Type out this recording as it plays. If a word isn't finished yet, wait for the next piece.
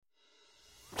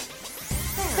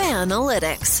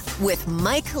Analytics with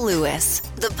Mike Lewis,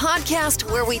 the podcast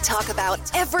where we talk about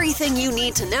everything you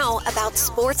need to know about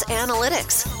sports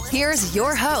analytics. Here's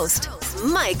your host,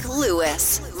 Mike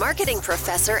Lewis, marketing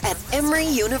professor at Emory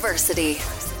University.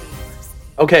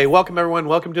 Okay, welcome everyone.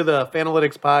 Welcome to the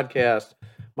Fanalytics podcast.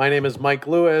 My name is Mike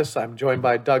Lewis. I'm joined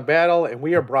by Doug Battle, and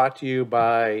we are brought to you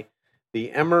by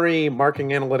the Emory Marketing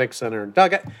Analytics Center.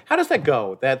 Doug, how does that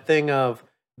go? That thing of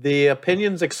the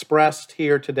opinions expressed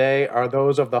here today are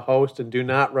those of the host and do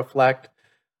not reflect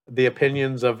the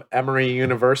opinions of Emory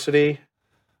University?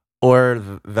 Or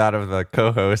that of the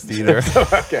co-host either.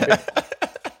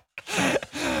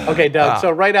 Okay, Doug, so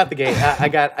right out the gate, I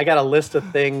got a list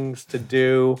of things to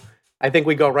do. I think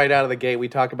we go right out of the gate. We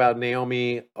talk about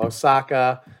Naomi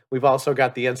Osaka. We've also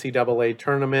got the NCAA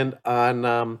tournament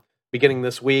on beginning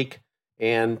this week.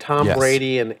 And Tom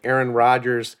Brady and Aaron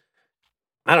Rodgers.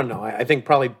 I don't know. I think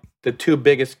probably the two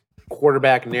biggest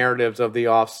quarterback narratives of the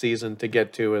offseason to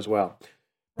get to as well.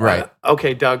 Right.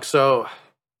 Okay, Doug. So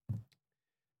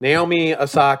Naomi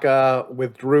Osaka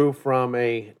withdrew from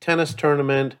a tennis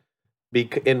tournament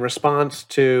in response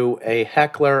to a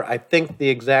heckler. I think the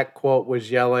exact quote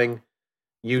was yelling,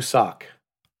 "You suck."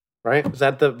 Right? Is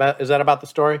that about the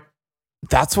story?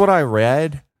 That's what I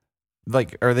read.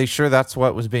 Like, are they sure that's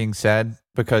what was being said?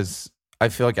 Because I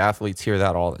feel like athletes hear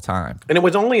that all the time. And it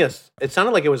was it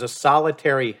sounded like it was a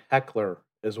solitary heckler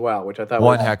as well, which I thought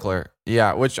One heckler.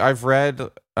 Yeah, which I've read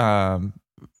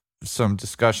some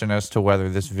discussion as to whether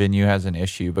this venue has an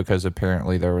issue because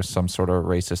apparently there was some sort of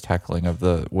racist heckling of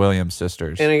the Williams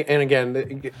sisters. And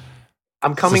again,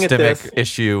 I'm coming Systemic at this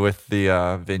issue with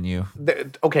the venue.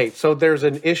 Okay, so there's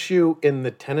an issue in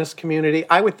the tennis community.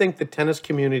 I would think the tennis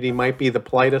community might be the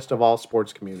politest of all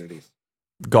sports communities.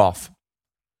 Golf.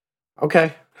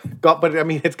 Okay, but I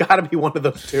mean, it's got to be one of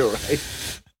those two,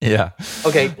 right? Yeah.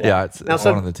 Okay. Yeah, it's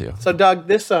one of the two. So, Doug,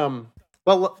 this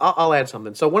well, I'll add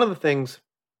something. So one of the things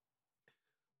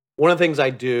I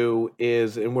do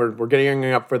is, and we're getting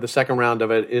up for the second round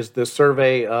of it, is the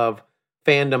survey of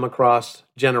fandom across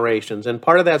generations. And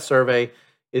part of that survey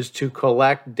is to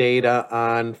collect data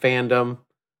on fandom,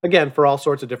 again, for all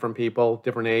sorts of different people,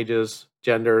 different ages,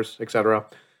 genders, etc.,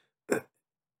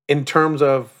 in terms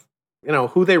of,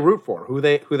 who they root for, who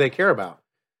they care about.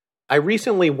 I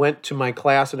recently went to my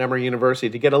class at Emory University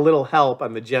to get a little help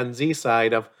on the Gen Z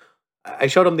side of, I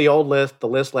showed them the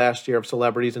list last year of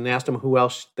celebrities and asked them who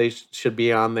else they should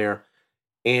be on there.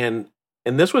 And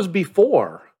this was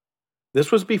before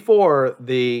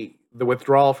the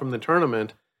withdrawal from the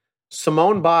tournament.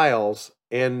 Simone Biles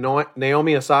and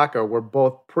Naomi Osaka were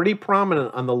both pretty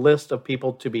prominent on the list of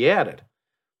people to be added.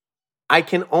 I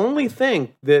can only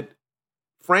think that,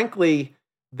 frankly,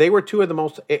 they were two of the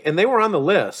most, and they were on the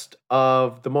list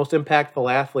of the most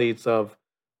impactful athletes of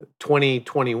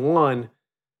 2021,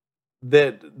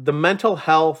 that the mental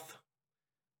health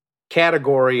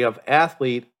category of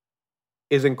athlete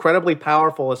is incredibly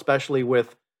powerful, especially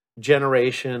with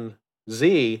Generation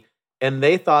Z, and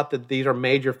they thought that these are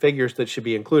major figures that should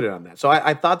be included on that. So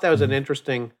I thought that was an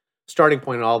interesting starting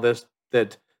point in all this,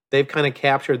 that they've kind of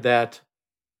captured that.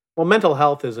 Well, mental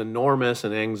health is enormous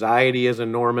and anxiety is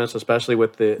enormous, especially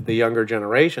with the younger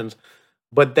generations,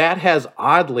 but that has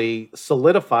oddly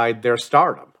solidified their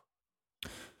stardom.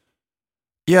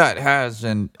 Yeah, it has,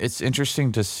 and it's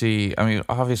interesting to see. I mean,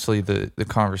 obviously, the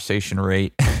conversation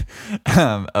rate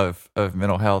of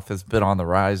mental health has been on the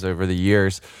rise over the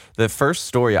years. The first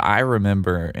story I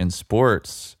remember in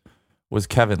sports was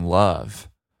Kevin Love,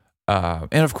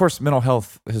 and of course, mental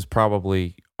health has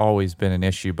probably always been an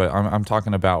issue. But I'm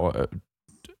talking about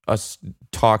us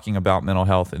talking about mental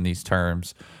health in these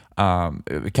terms.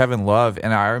 Kevin Love,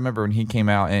 and I remember when he came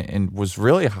out and was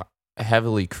really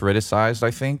heavily criticized, I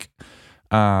think.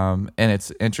 And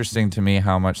it's interesting to me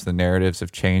how much the narratives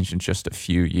have changed in just a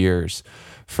few years,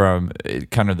 from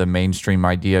kind of the mainstream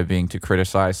idea being to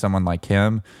criticize someone like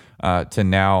him to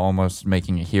now almost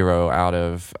making a hero out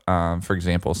of, for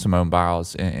example, Simone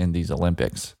Biles in these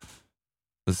Olympics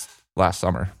this last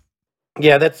summer.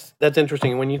 Yeah, that's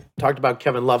interesting. When you talked about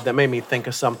Kevin Love, that made me think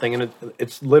of something, and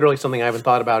it's literally something I haven't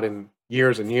thought about in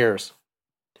years and years.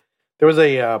 There was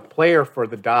a player for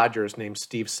the Dodgers named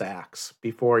Steve Sachs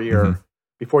before you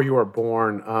were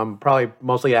born, probably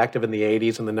mostly active in the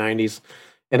 80s and the 90s.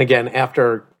 And again,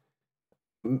 after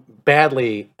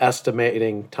badly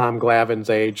estimating Tom Glavine's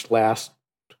age last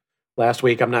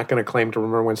week, I'm not going to claim to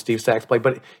remember when Steve Sachs played,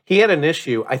 but he had an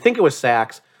issue, I think it was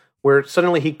Sachs, where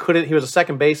suddenly he was a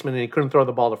second baseman and he couldn't throw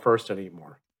the ball to first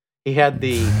anymore. He had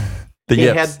the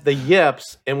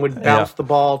yips and would bounce the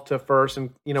ball to first and,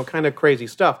 kind of crazy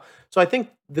stuff. So I think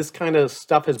this kind of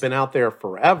stuff has been out there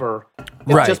forever.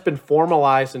 It's just been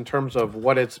formalized in terms of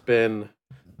what it's been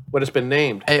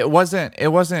named. It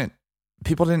wasn't.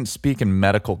 People didn't speak in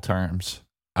medical terms.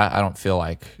 I don't feel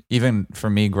like, even for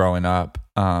me growing up,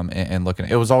 and looking,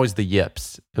 it was always the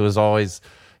yips. It was always,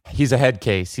 he's a head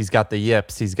case. He's got the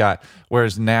yips.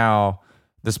 Whereas now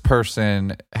this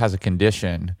person has a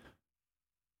condition.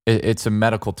 It's a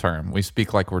medical term. We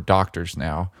speak like we're doctors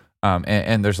now.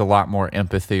 And there's a lot more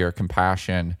empathy or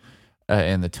compassion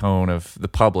in the tone of the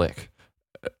public,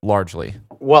 largely.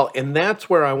 Well, and that's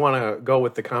where I want to go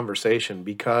with the conversation,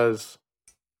 because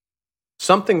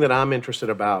something that I'm interested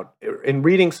about in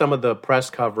reading some of the press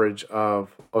coverage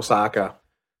of Osaka,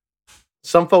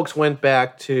 some folks went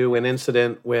back to an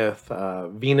incident with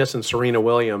Venus and Serena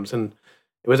Williams, and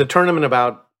it was a tournament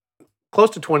about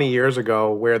close to 20 years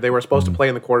ago where they were supposed to play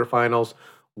in the quarterfinals.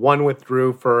 One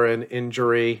withdrew for an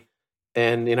injury,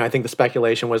 and I think the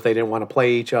speculation was they didn't want to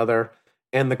play each other,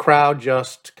 and the crowd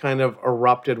just kind of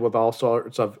erupted with all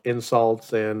sorts of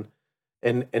insults and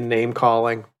name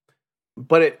calling.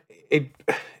 But it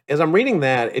as I'm reading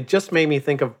that, it just made me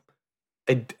think of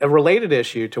a related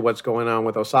issue to what's going on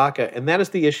with Osaka, and that is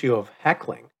the issue of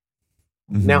heckling.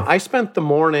 Mm-hmm. Now, I spent the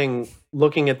morning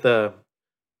looking at the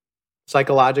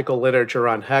psychological literature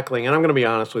on heckling, and I'm going to be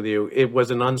honest with you, it was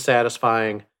an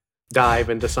unsatisfying dive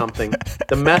into something.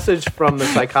 The message from the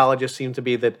psychologist seemed to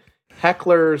be that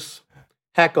hecklers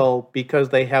heckle because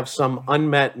they have some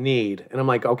unmet need. And I'm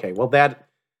like, okay, well,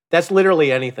 that's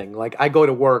literally anything. Like, I go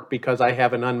to work because I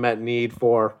have an unmet need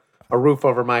for a roof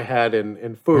over my head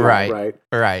and food, right?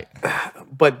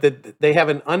 But they have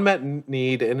an unmet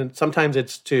need, and sometimes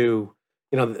it's to,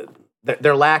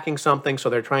 they're lacking something, so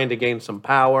they're trying to gain some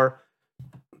power.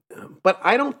 But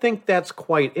I don't think that's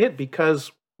quite it,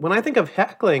 because when I think of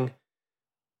heckling,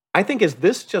 I think, is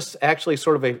this just actually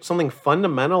sort of something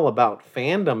fundamental about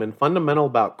fandom and fundamental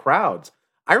about crowds?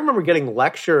 I remember getting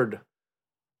lectured,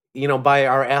 by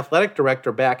our athletic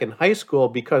director back in high school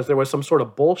because there was some sort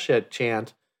of bullshit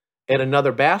chant at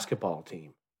another basketball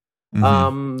team.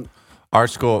 Mm-hmm. Our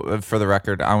school, for the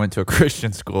record, I went to a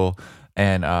Christian school,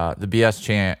 and the BS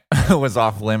chant was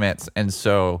off limits, and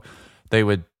so they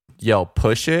would yell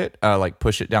 "push it," like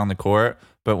push it down the court.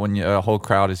 But when a whole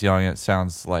crowd is yelling, it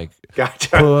sounds like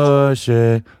gotcha. Push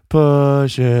it,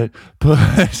 push it,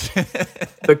 push it.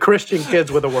 The Christian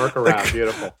kids with a workaround,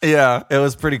 beautiful. Yeah, it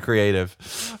was pretty creative.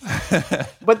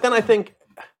 But then I think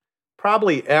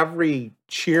probably every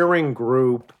cheering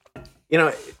group,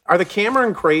 are the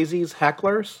Cameron Crazies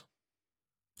hecklers?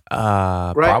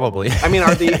 Right? Probably. I mean,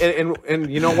 are the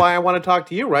and you know why I want to talk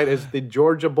to you, right? Is the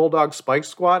Georgia Bulldog Spike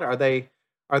Squad, are they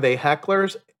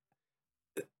hecklers?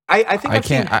 I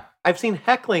think I've seen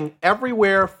heckling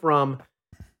everywhere, from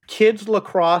kids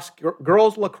lacrosse,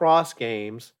 girls lacrosse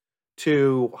games,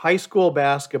 to high school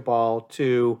basketball,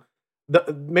 to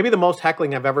maybe the most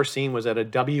heckling I've ever seen was at a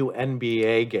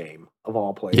WNBA game, of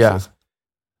all places. Yeah.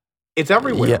 It's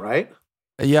everywhere, right?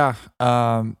 Yeah.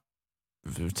 To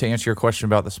answer your question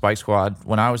about the Spike Squad,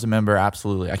 when I was a member,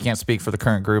 absolutely. I can't speak for the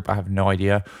current group. I have no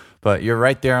idea. But you're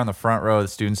right there on the front row of the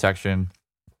student section,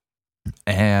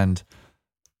 and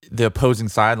the opposing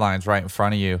sidelines right in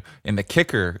front of you. And the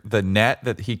kicker, the net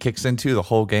that he kicks into the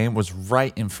whole game, was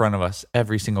right in front of us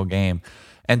every single game.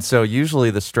 And so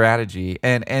usually the strategy,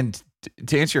 and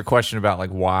to answer your question about like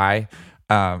why,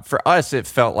 for us, it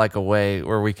felt like a way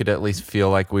where we could at least feel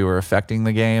like we were affecting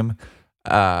the game,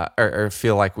 or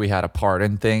feel like we had a part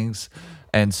in things.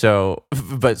 And so,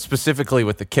 but specifically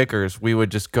with the kickers, we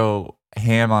would just go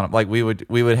ham on them. Like we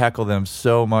would heckle them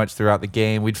so much throughout the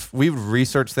game. We would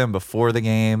research them before the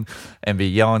game and be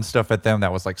yelling stuff at them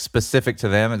that was like specific to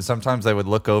them. And sometimes they would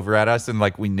look over at us and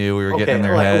like we knew we were getting in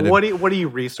their head. What are you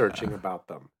researching about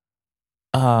them?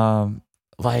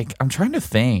 Like I'm trying to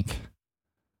think.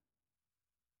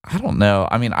 I don't know.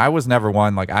 I mean, I was never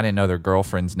one, like I didn't know their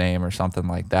girlfriend's name or something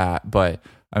like that, but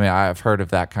I mean, I've heard of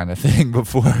that kind of thing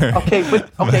before.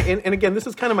 And again, this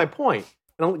is kind of my point.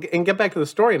 And get back to the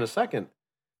story in a second.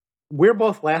 We're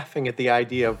both laughing at the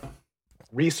idea of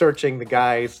researching the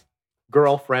guy's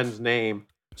girlfriend's name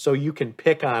so you can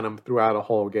pick on him throughout a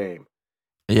whole game.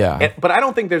 Yeah. But I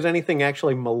don't think there's anything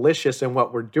actually malicious in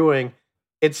what we're doing.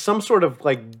 It's some sort of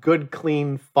like good,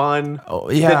 clean fun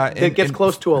that gets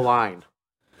close to a line.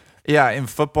 Yeah, in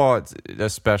football,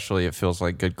 especially, it feels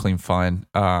like good, clean fun.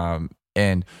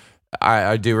 And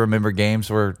I do remember games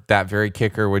where that very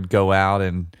kicker would go out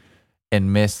and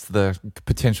miss the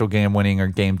potential game-winning or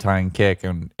game-tying kick,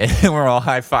 and we're all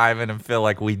high-fiving and feel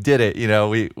like we did it.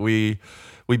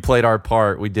 We played our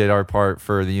part. We did our part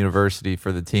for the university,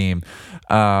 for the team.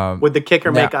 Would the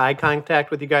kicker make eye contact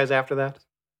with you guys after that?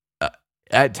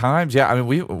 At times, yeah. I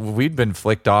mean, we'd been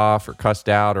flicked off or cussed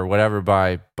out or whatever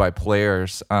by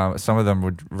players. Some of them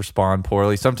would respond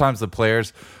poorly. Sometimes the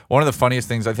players. One of the funniest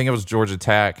things, I think it was Georgia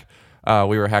Tech.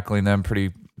 We were heckling them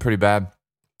pretty bad.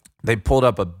 They pulled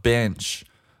up a bench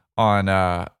on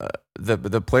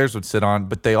the players would sit on,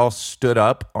 but they all stood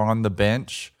up on the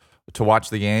bench to watch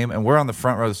the game, and we're on the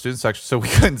front row of the student section, so we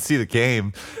couldn't see the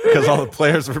game because all the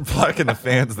players were blocking the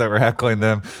fans that were heckling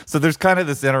them. So there's kind of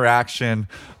this interaction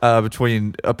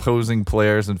between opposing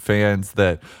players and fans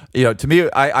that, to me,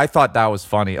 I thought that was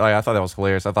funny. Like, I thought that was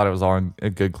hilarious. I thought it was all in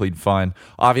good, clean fun.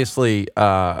 Obviously,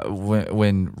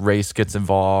 when race gets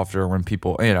involved or when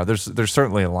people, there's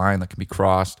certainly a line that can be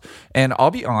crossed. And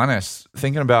I'll be honest,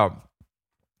 thinking about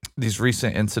these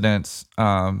recent incidents,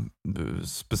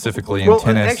 specifically in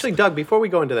tennis. Actually, Doug, before we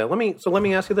go into that, let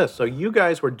me ask you this. So you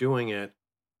guys were doing it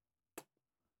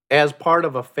as part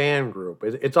of a fan group.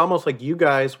 It's almost like you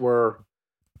guys were,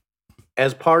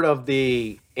 as part of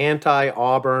the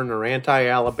anti-Auburn or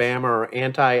anti-Alabama or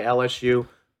anti-LSU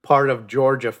part of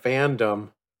Georgia fandom.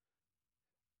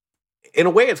 In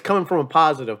a way, it's coming from a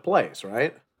positive place,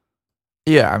 right?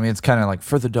 Yeah, I mean, it's kind of like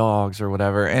for the dogs or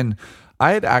whatever. And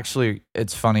I had actually,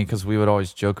 it's funny because we would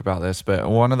always joke about this, but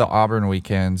one of the Auburn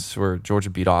weekends where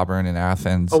Georgia beat Auburn in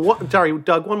Athens. Sorry,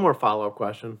 Doug, one more follow-up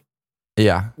question.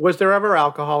 Yeah. Was there ever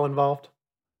alcohol involved?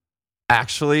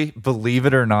 Actually, believe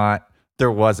it or not, there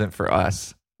wasn't for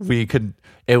us.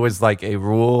 It was like a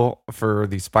rule for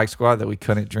the Spike Squad that we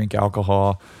couldn't drink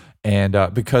alcohol. And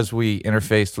because we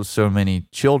interfaced with so many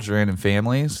children and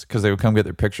families, because they would come get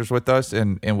their pictures with us,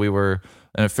 and we were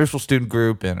an official student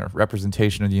group and a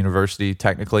representation of the university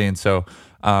technically. And so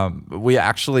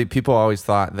people always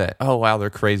thought that, oh, wow, they're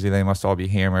crazy. They must all be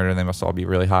hammered and they must all be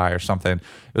really high or something.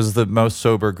 It was the most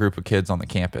sober group of kids on the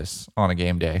campus on a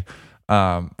game day,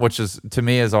 which is, to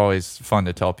me, is always fun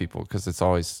to tell people because it's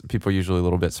always, people are usually a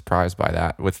little bit surprised by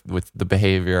that with the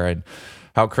behavior and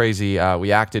how crazy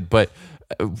we acted. But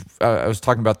I was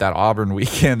talking about that Auburn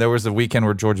weekend. There was a weekend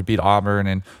where Georgia beat Auburn,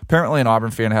 and apparently an Auburn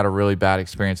fan had a really bad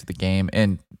experience at the game.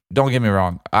 And don't get me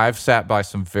wrong, I've sat by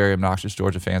some very obnoxious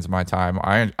Georgia fans in my time.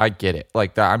 I get it.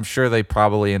 Like, I'm sure they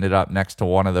probably ended up next to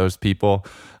one of those people.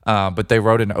 But they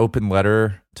wrote an open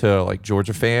letter to like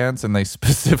Georgia fans, and they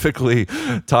specifically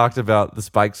talked about the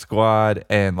Spike Squad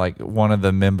and like one of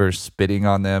the members spitting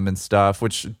on them and stuff,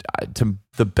 which to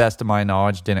the best of my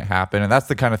knowledge didn't happen. And that's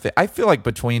the kind of thing I feel like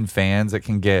between fans it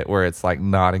can get where it's like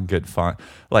not in good fun.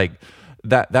 Like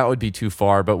that would be too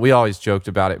far, but we always joked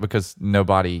about it because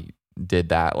nobody did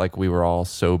that. Like, we were all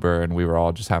sober and we were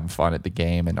all just having fun at the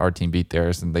game, and our team beat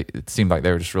theirs, and it seemed like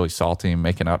they were just really salty and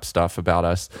making up stuff about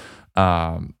us.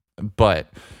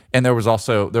 And there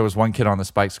was one kid on the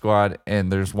Spike Squad,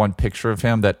 and there's one picture of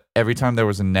him that every time there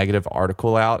was a negative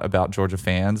article out about Georgia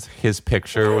fans, his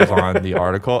picture was on the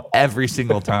article every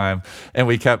single time, and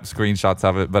we kept screenshots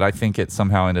of it, but I think it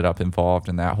somehow ended up involved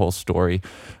in that whole story.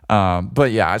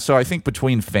 But yeah, so I think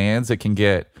between fans it can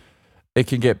get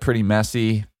pretty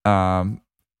messy. And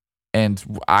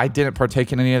I didn't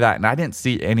partake in any of that, and I didn't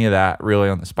see any of that really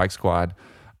on the Spike Squad.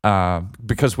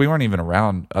 Because we weren't even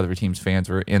around other teams' fans.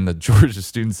 We were in the Georgia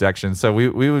student section. So we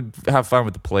would have fun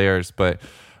with the players, but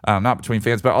not between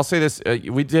fans. But I'll say this.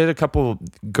 We did a couple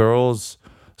girls'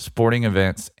 sporting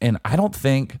events, and I don't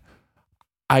think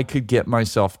I could get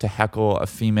myself to heckle a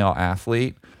female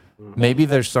athlete. Maybe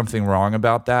there's something wrong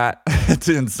about that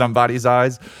in somebody's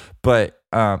eyes, but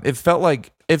it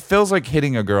feels like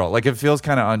hitting a girl. Like, it feels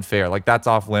kind of unfair. Like, that's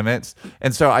off limits.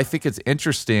 And so I think it's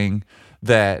interesting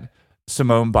that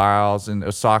Simone Biles and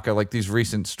Osaka, like these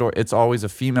recent stories, it's always a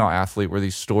female athlete where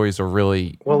these stories are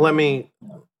really... Well,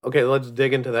 let's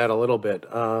dig into that a little bit.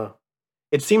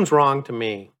 It seems wrong to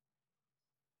me.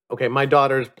 Okay, my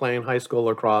daughter's playing high school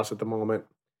lacrosse at the moment.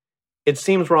 It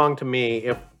seems wrong to me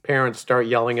if parents start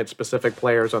yelling at specific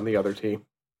players on the other team.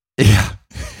 Yeah.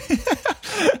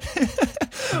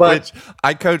 But which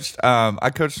I coached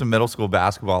some middle school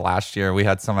basketball last year. We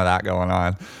had some of that going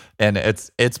on, and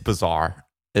it's bizarre.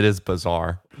 It is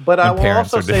bizarre. But I will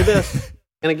also say this,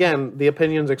 and again, the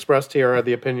opinions expressed here are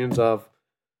the opinions of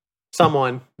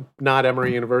someone, not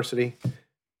Emory University.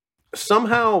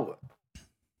 Somehow,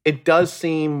 it does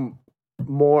seem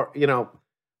more,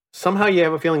 somehow you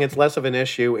have a feeling it's less of an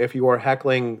issue if you are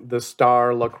heckling the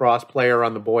star lacrosse player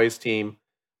on the boys' team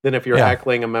than if you're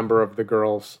heckling a member of the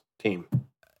girls' team.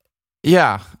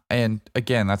 Yeah, and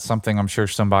again, that's something I'm sure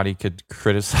somebody could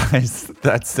criticize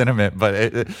that sentiment, but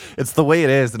it's the way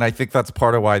it is, and I think that's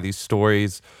part of why these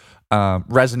stories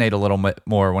resonate a little bit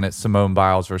more when it's Simone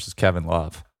Biles versus Kevin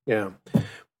Love. Yeah.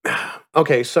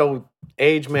 Okay, so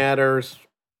age matters.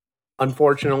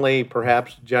 unfortunately,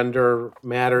 perhaps gender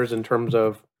matters in terms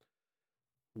of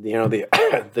the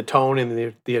the tone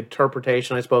and the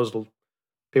interpretation. I suppose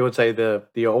people would say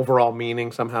the overall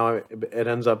meaning somehow it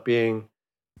ends up being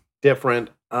different.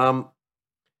 But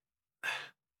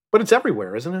it's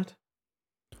everywhere, isn't it?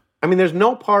 I mean, there's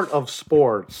no part of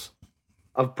sports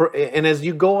and as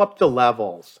you go up the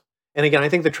levels, and again, I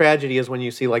think the tragedy is when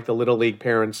you see like the little league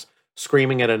parents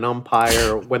screaming at an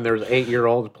umpire when there's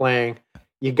 8-year-olds playing.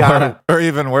 You gotta, or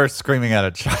even worse, screaming at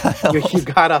a child.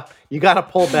 You gotta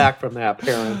pull back from that,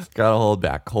 parents. Gotta hold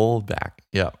back.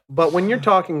 Yeah. But when you're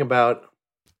talking about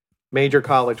major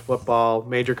college football,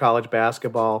 major college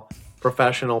basketball,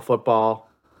 professional football,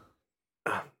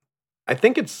 I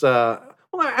think it's. I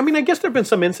guess there have been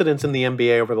some incidents in the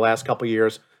NBA over the last couple of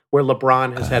years where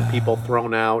LeBron has had people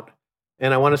thrown out.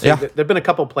 And I want to say that there have been a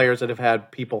couple of players that have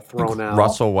had people thrown out.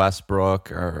 Russell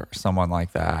Westbrook or someone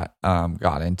like that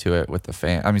got into it with the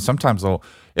fan. I mean, sometimes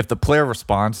if the player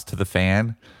responds to the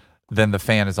fan, then the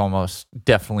fan is almost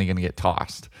definitely going to get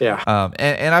tossed. Yeah.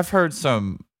 And I've heard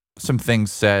some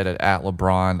things said at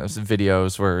LeBron. There's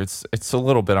videos where it's a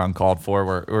little bit uncalled for,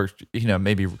 where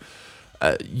maybe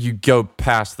you go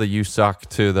past the "you suck"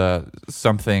 to the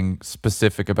something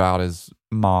specific about his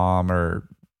mom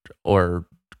or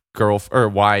girl or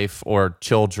wife or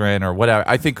children or whatever.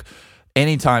 I think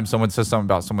anytime someone says something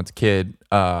about someone's kid,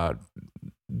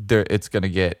 it's going to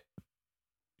get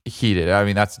heated. I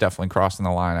mean, that's definitely crossing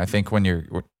the line. I think when you're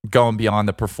going beyond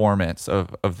the performance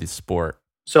of the sport.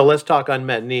 So let's talk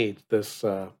unmet needs. This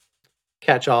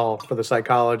catch-all for the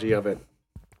psychology of it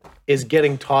is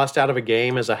getting tossed out of a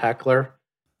game as a heckler,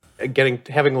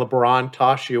 having LeBron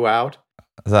toss you out.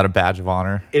 Is that a badge of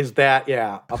honor? Is that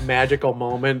a magical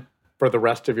moment for the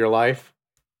rest of your life?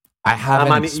 I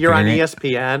haven't. You're on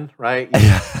ESPN, right?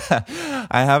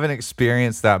 I haven't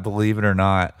experienced that, believe it or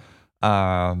not.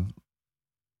 I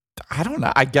don't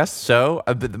know. I guess so.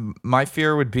 But my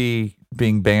fear would be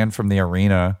being banned from the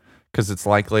arena because it's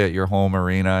likely at your home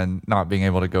arena, and not being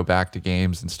able to go back to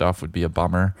games and stuff would be a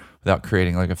bummer without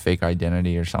creating like a fake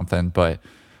identity or something. But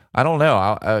I don't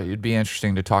know. It'd be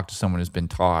interesting to talk to someone who's been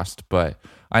tossed, but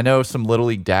I know some little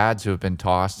league dads who have been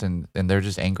tossed and they're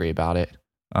just angry about it.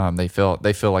 They feel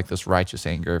like this righteous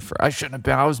anger for I shouldn't have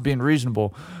been. I was being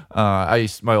reasonable. My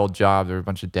old job, there were a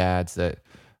bunch of dads that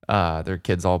their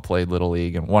kids all played little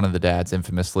league, and one of the dads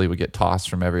infamously would get tossed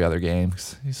from every other game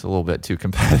because he's a little bit too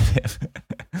competitive.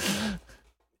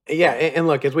 Yeah, and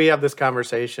look, as we have this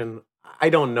conversation, I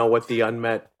don't know what the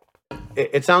unmet.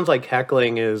 It sounds like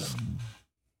heckling is.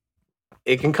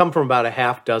 It can come from about a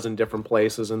half dozen different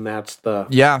places, and that's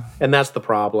the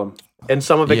problem. And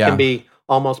some of it can be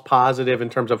almost positive in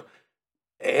terms of,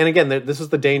 and again, this is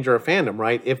the danger of fandom,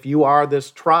 right? If you are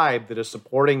this tribe that is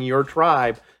supporting your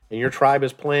tribe, and your tribe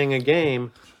is playing a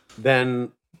game,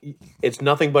 then it's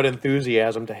nothing but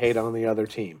enthusiasm to hate on the other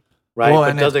team, right? Well,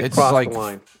 but does it cross the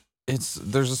line?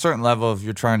 There's a certain level of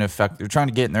you're trying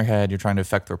to get in their head, you're trying to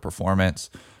affect their performance.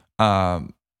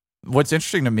 What's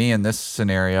interesting to me in this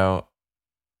scenario,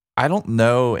 I don't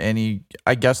know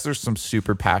I guess there's some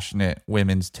super passionate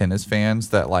women's tennis fans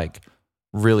that like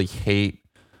really hate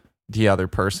the other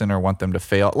person or want them to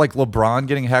fail. Like LeBron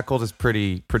getting heckled is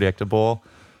pretty predictable.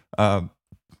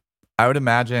 I would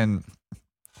imagine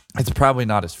it's probably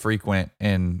not as frequent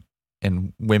in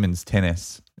women's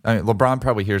tennis. I mean, LeBron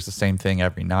probably hears the same thing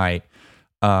every night.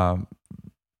 For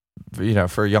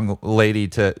a young lady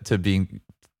to be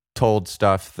told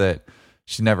stuff that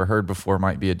she never heard before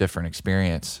might be a different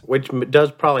experience. Which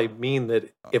does probably mean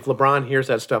that if LeBron hears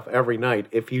that stuff every night,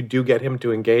 if you do get him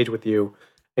to engage with you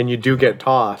and you do get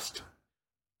tossed,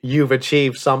 you've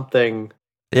achieved something.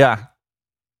 Yeah.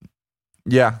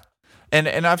 Yeah.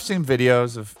 And I've seen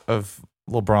videos of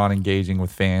LeBron engaging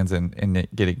with fans and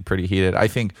it getting pretty heated. I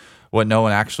think what no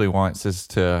one actually wants is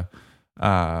to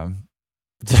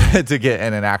get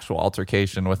in an actual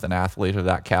altercation with an athlete of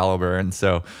that caliber. And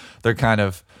so they're kind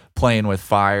of playing with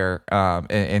fire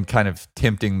and kind of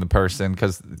tempting the person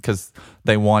because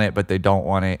they want it, but they don't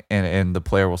want it. And the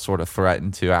player will sort of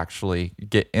threaten to actually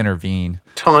intervene.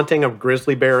 Taunting a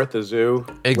grizzly bear at the zoo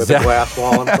with a glass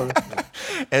wall in front of them.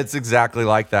 It's exactly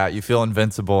like that. You feel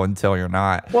invincible until you're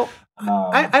not. Well,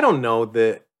 I don't know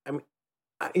that. I mean,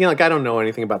 I don't know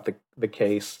anything about the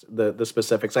case, the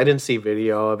specifics. I didn't see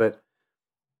video of it.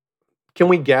 Can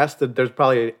we guess that there's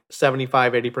probably a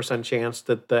 75-80% chance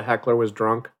that the heckler was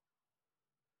drunk?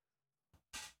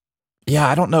 Yeah,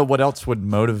 I don't know what else would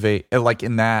motivate, like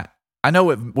in that. I know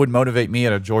it would motivate me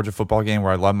at a Georgia football game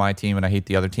where I love my team and I hate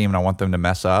the other team and I want them to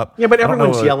mess up. Yeah, but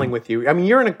everyone's yelling with you. I mean,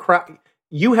 you're in a crowd.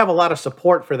 You have a lot of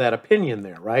support for that opinion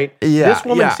there, right? Yeah. This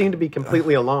woman seemed to be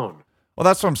completely alone. Well,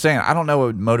 that's what I'm saying. I don't know what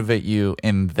would motivate you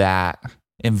in that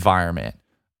environment.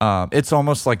 It's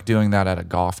almost like doing that at a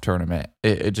golf tournament.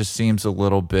 It just seems a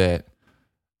little bit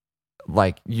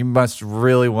like you must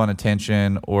really want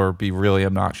attention or be really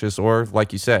obnoxious or,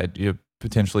 like you said, you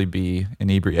potentially be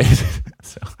inebriated.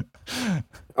 So.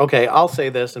 Okay, I'll say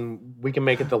this, and we can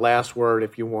make it the last word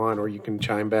if you want, or you can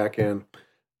chime back in.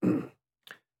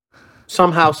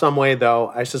 Somehow, some way, though,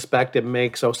 I suspect it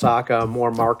makes Osaka a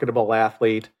more marketable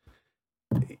athlete.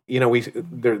 You know,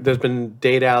 there's been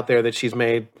data out there that she's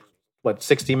made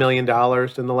 $60 million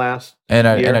in the last in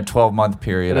a year? 12-month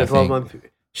period. In a 12-month,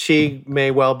 she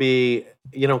may well be.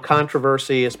 You know,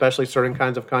 controversy, especially certain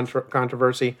kinds of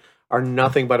controversy, are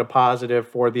nothing but a positive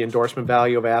for the endorsement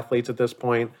value of athletes at this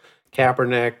point.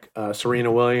 Kaepernick, Serena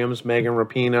Williams, Megan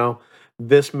Rapinoe.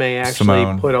 This may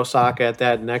actually put Osaka at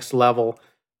that next level,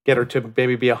 get her to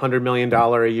maybe be $100 million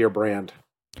a year brand.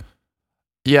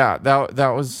 Yeah, that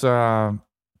was,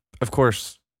 of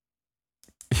course,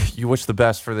 you wish the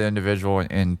best for the individual,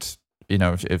 and you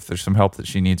know, if there's some help that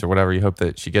she needs or whatever, you hope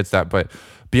that she gets that. But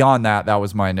beyond that, that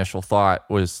was my initial thought,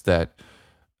 was that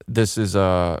this is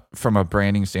from a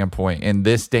branding standpoint in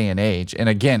this day and age. And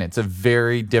again, it's a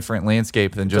very different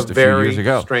landscape than just a few years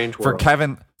ago. Strange world.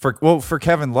 For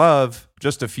Kevin Love,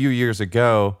 just a few years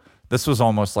ago, this was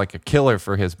almost like a killer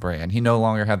for his brand. He no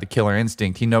longer had the killer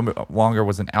instinct. He no longer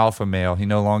was an alpha male. He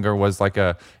no longer was like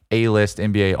a A-list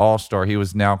NBA all-star. He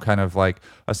was now kind of like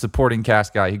a supporting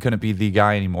cast guy. He couldn't be the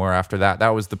guy anymore after that. That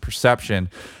was the perception.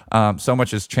 So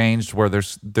much has changed where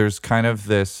there's kind of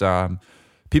this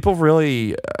people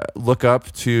really look up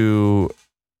to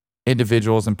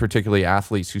individuals, and particularly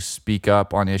athletes, who speak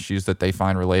up on issues that they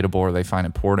find relatable or they find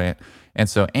important. And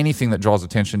so anything that draws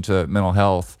attention to mental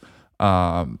health,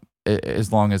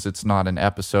 as long as it's not an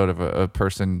episode of a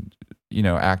person, you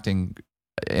know, acting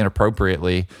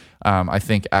inappropriately, I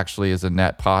think actually is a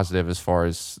net positive as far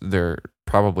as their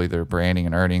branding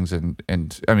and earnings.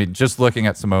 And I mean, just looking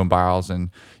at Simone Biles and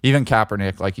even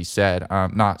Kaepernick, like you said,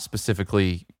 not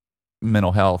specifically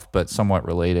mental health, but somewhat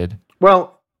related.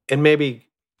 Well, and maybe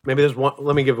there's one.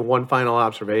 Let me give one final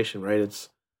observation. Right?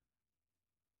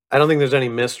 I don't think there's any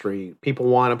mystery. People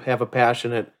want to have a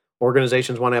passionate.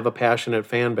 Organizations want to have a passionate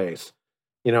fan base.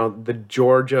 You know, the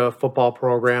Georgia football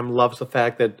program loves the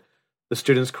fact that the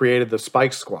students created the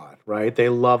Spike Squad, right? They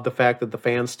love the fact that the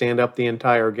fans stand up the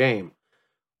entire game.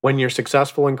 When you're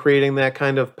successful in creating that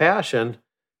kind of passion,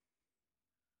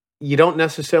 you don't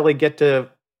necessarily get to,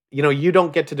 you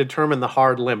don't get to determine the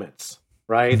hard limits,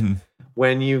 right? Mm-hmm.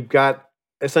 When you've got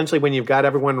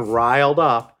everyone riled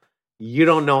up, you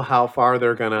don't know how far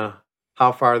they're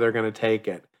gonna take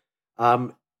it.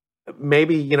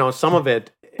 Maybe, some of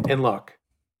it, and look,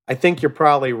 I think you're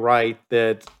probably right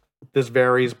that this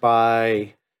varies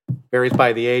by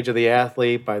the age of the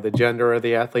athlete, by the gender of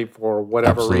the athlete, for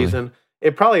whatever Absolutely. reason.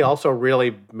 It probably also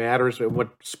really matters in what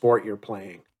sport you're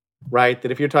playing, right?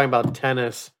 That if you're talking about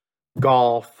tennis,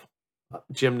 golf,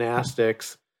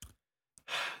 gymnastics,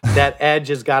 that edge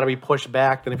has got to be pushed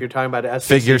back than if you're talking about SEC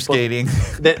figure skating.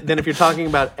 Than if you're talking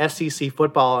about SEC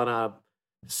football on a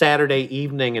Saturday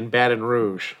evening in Baton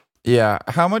Rouge. Yeah.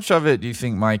 How much of it do you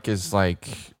think, Mike, is like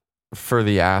for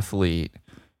the athlete?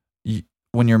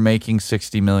 When you're making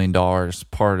 $60 million,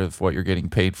 part of what you're getting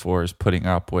paid for is putting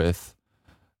up with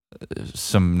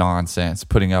some nonsense,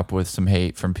 putting up with some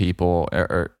hate from people,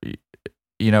 or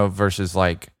versus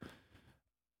like,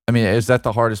 I mean, is that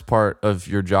the hardest part of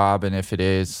your job? And if it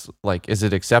is, like, is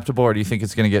it acceptable, or do you think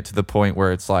it's going to get to the point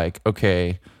where it's like,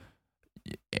 okay,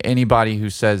 anybody who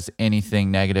says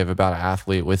anything negative about an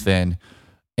athlete within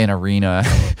an arena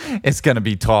is going to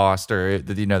be tossed, or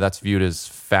that's viewed as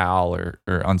foul or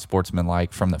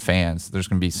unsportsmanlike from the fans? There's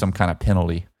going to be some kind of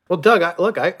penalty. Well, Doug,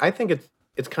 I think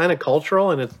it's kind of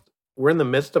cultural, and we're in the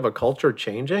midst of a culture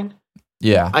changing.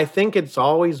 Yeah, I think it's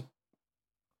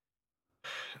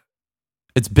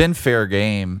been fair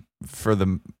game for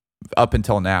them up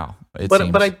until now.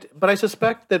 But I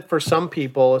suspect that for some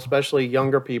people, especially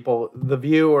younger people, the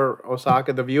view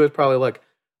is probably, look,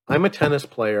 I'm a tennis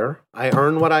player. I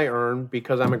earn what I earn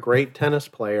because I'm a great tennis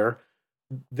player.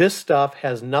 This stuff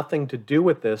has nothing to do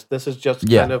with this. This is just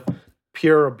kind of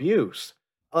pure abuse.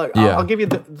 I'll give you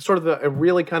a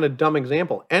really kind of dumb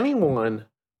example. Anyone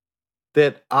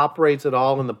that operates at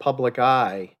all in the public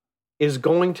eye is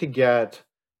going to get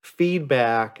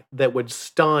feedback that would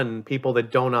stun people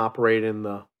that don't operate in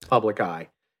the public eye.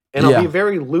 And I'll be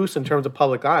very loose in terms of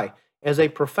public eye. As a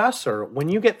professor, when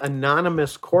you get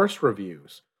anonymous course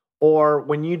reviews, or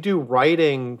when you do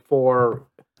writing for,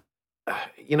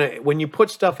 when you put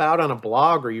stuff out on a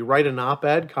blog or you write an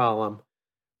op-ed column,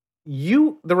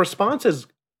 the response is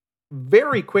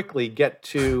very quickly get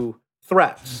to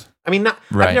threats. I mean, I've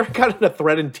never gotten a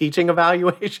threat in teaching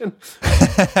evaluation,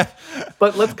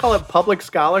 but let's call it public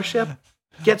scholarship.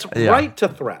 Gets right to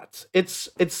threats. It's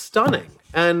stunning.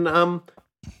 And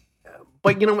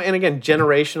but and again,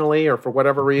 generationally or for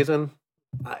whatever reason,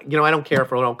 I don't care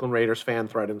if an Oakland Raiders fan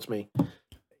threatens me.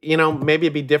 Maybe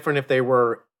it'd be different if they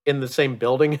were in the same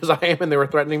building as I am and they were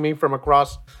threatening me from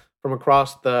across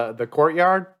the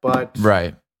courtyard. But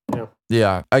right.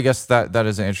 Yeah. I guess that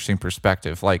is an interesting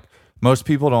perspective. Like, most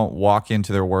people don't walk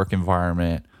into their work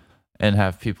environment and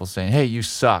have people saying, "Hey, you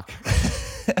suck."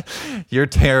 You're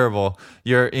terrible.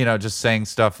 You're, just saying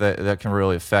stuff that can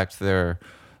really affect their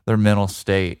mental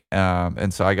state.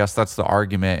 And so I guess that's the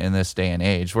argument in this day and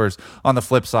age. Whereas on the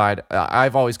flip side,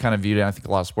 I've always kind of viewed it, I think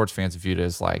a lot of sports fans have viewed it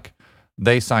as like,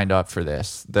 they signed up for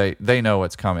this. They know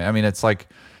what's coming. I mean, it's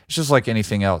just like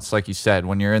anything else. Like you said,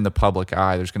 when you're in the public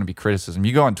eye, there's going to be criticism.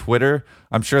 You go on Twitter,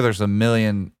 I'm sure there's a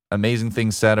million amazing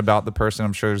things said about the person.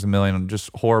 I'm sure there's a million just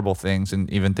horrible things and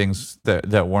even things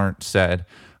that weren't said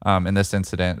in this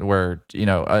incident, where,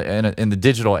 in the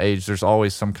digital age, there's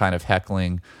always some kind of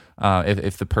heckling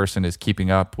if the person is keeping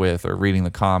up with or reading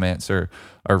the comments or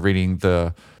reading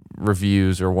the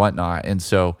reviews or whatnot. And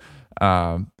so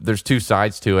there's two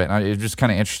sides to it. And I'm just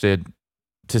kind of interested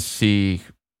to see,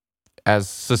 as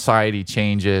society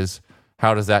changes,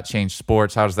 how does that change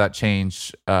sports? How does that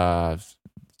change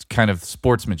kind of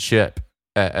sportsmanship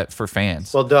for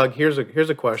fans? Well, Doug, here's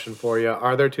a question for you.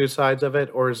 Are there two sides of it,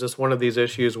 or is this one of these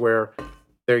issues where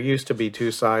there used to be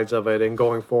two sides of it and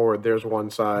going forward there's one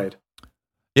side?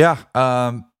 Yeah.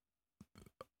 I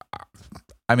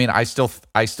mean, I still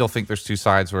think there's two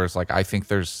sides, where it's like, I think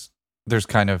there's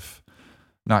kind of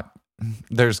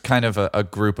a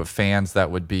group of fans that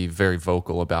would be very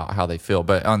vocal about how they feel.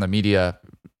 But on the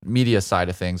media side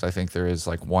of things, I think there is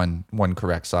like one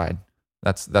correct side.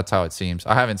 That's how it seems.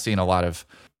 I haven't seen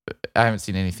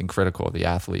anything critical of the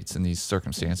athletes in these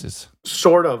circumstances.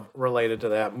 Sort of related to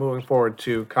that, moving forward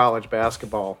to college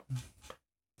basketball.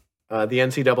 The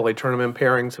NCAA tournament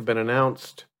pairings have been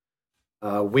announced.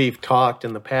 We've talked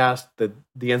in the past that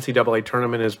the NCAA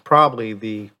tournament is probably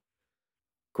the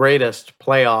greatest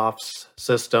playoffs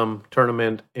system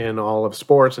tournament in all of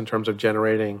sports in terms of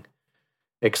generating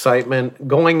excitement.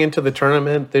 Going into the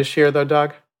tournament this year, though,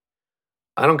 Doug,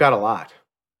 I don't got a lot.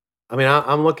 I mean,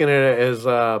 I'm looking at it as,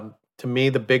 to me,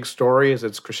 the big story is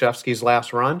it's Krzyzewski's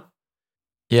last run.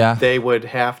 Yeah. They would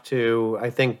have to, I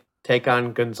think, take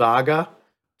on Gonzaga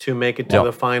to make it to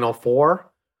the Final Four.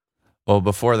 Well,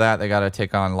 before that, they got to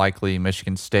take on likely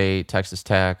Michigan State, Texas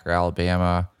Tech, or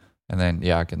Alabama, and then,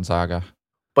 Gonzaga.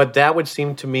 But that would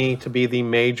seem to me to be the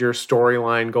major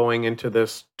storyline going into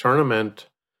this tournament.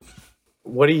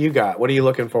 What do you got? What are you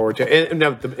looking forward to?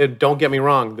 And don't get me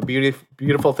wrong. The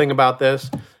beautiful thing about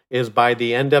this is by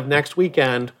the end of next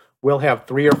weekend, we'll have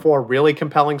 3 or 4 really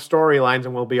compelling storylines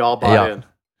and we'll be all bought in.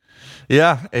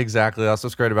 Yeah, exactly. That's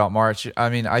what's great about March. I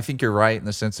mean, I think you're right in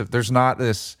the sense of there's not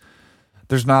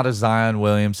a Zion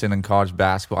Williamson in college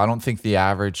basketball. I don't think the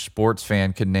average sports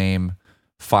fan could name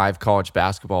 5 college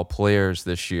basketball players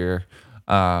this year.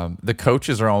 The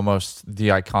coaches are almost the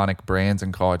iconic brands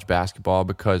in college basketball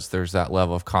because there's that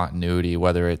level of continuity,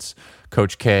 whether it's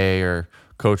Coach K or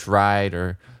Coach Wright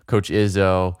or Coach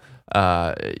Izzo,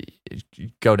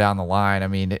 go down the line. I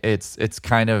mean, it's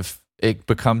kind of, it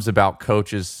becomes about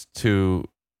coaches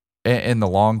in the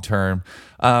long term.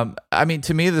 I mean,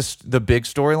 to me, the big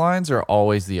storylines are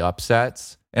always the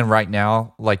upsets. And right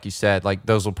now, like you said, like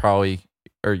those will probably,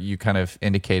 or you kind of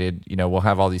indicated, we'll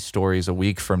have all these stories a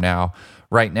week from now.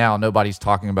 Right now, nobody's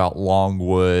talking about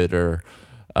Longwood or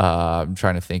I'm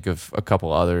trying to think of a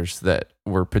couple others that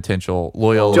were potential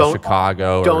Loyola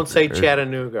Chicago. Don't say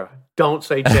Chattanooga. Don't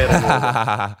say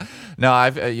Chattanooga. No,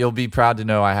 you'll be proud to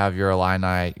know I have your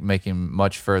Illini making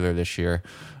much further this year.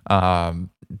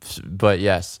 But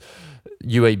yes,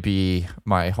 UAB,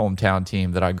 my hometown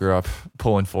team that I grew up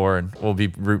pulling for and will be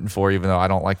rooting for, even though I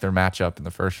don't like their matchup in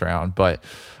the first round. But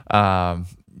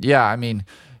yeah, I mean,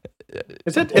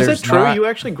 is it true you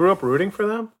actually grew up rooting for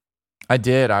them? I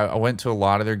did. I went to a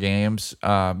lot of their games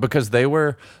because they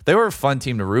were a fun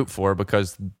team to root for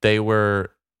because they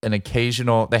were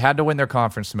they had to win their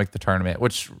conference to make the tournament,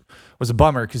 which was a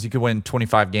bummer because you could win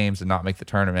 25 games and not make the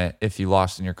tournament if you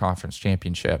lost in your conference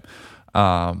championship.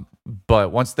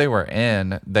 But once they were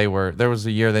in, there was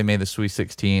a year they made the Sweet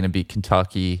 16 and beat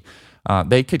Kentucky.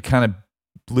 They could kind of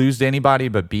lose to anybody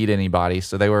but beat anybody,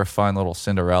 so they were a fun little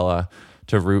Cinderella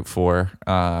to root for.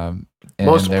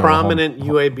 Most prominent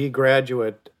UAB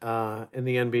graduate in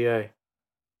the NBA.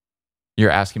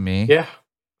 You're asking me? Yeah.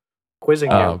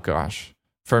 Quizzing you. Oh, gosh.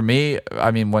 For me,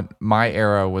 I mean, when my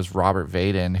era was Robert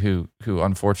Vaden, who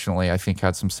unfortunately I think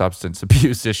had some substance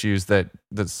abuse issues that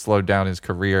slowed down his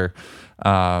career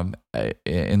in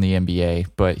the NBA.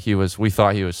 But we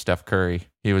thought he was Steph Curry.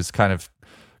 He was kind of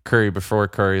Curry before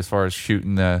Curry as far as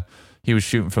he was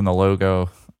shooting from the logo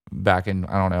back in,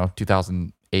 I don't know,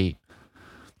 2008.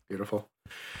 Beautiful.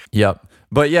 Yep.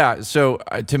 But yeah, so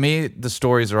to me, the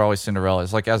stories are always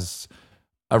Cinderellas. Like, as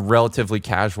a relatively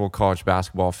casual college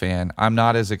basketball fan, I'm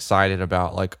not as excited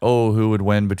about like, oh, who would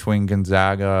win between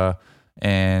Gonzaga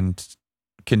and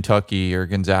Kentucky or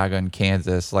Gonzaga and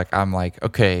Kansas. Like, I'm like,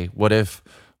 okay, what if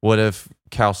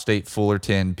Cal State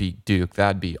Fullerton beat Duke?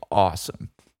 That'd be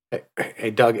awesome.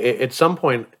 Hey, Doug, at some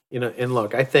point, and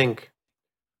look, I think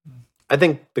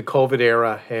the COVID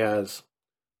era has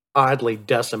oddly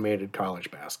decimated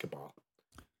college basketball.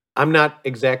 I'm not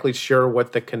exactly sure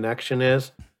what the connection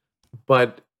is,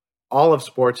 but all of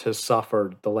sports has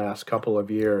suffered the last couple of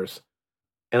years.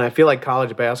 And I feel like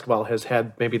college basketball has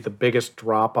had maybe the biggest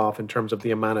drop off in terms of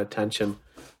the amount of attention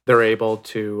they're able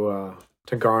to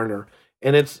garner.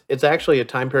 And it's actually a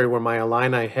time period where my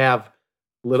Illini have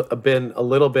been a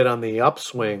little bit on the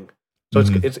upswing. So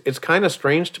it's kind of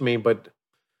strange to me, but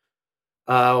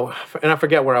and I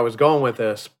forget where I was going with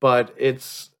this, but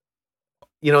it's,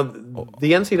 the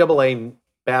NCAA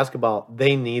basketball,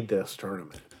 they need this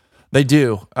tournament. They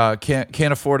do. Can't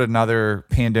afford another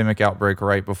pandemic outbreak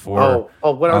right before.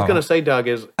 What I was going to say, Doug,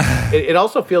 is it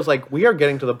also feels like we are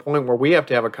getting to the point where we have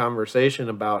to have a conversation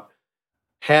about,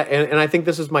 and I think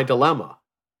this is my dilemma.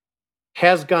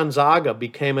 Has Gonzaga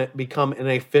become an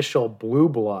official blue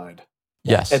blood?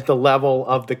 Yes. At the level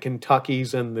of the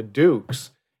Kentuckys and the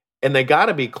Dukes, and they got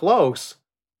to be close.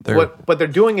 But they're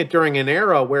doing it during an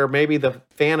era where maybe the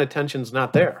fan attention's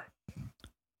not there.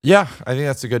 Yeah, I think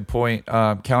that's a good point.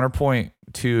 Counterpoint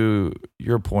to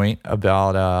your point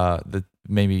about the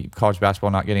maybe college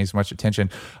basketball not getting as much attention.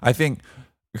 I think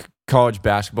college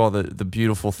basketball, the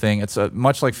beautiful thing, it's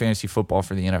much like fantasy football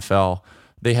for the NFL.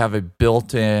 They have a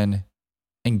built-in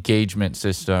engagement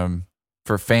system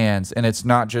for fans, and it's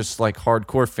not just like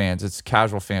hardcore fans, it's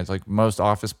casual fans. Like, most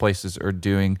office places are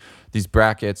doing these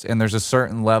brackets, and there's a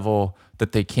certain level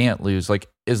that they can't lose. Like,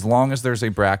 as long as there's a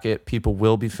bracket, people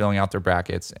will be filling out their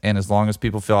brackets, and as long as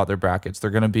people fill out their brackets, they're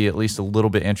going to be at least a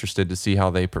little bit interested to see how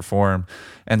they perform.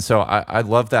 And so I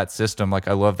love that system. Like,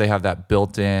 I love they have that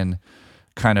built-in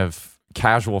kind of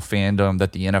casual fandom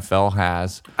that the NFL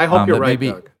has. I hope you're right,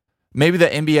 Doug. Maybe the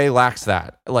NBA lacks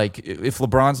that. Like, if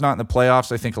LeBron's not in the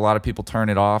playoffs, I think a lot of people turn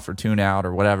it off or tune out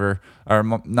or whatever. Or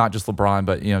not just LeBron,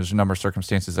 but there's a number of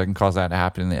circumstances that can cause that to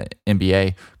happen in the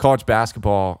NBA. College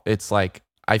basketball, it's like,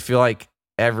 I feel like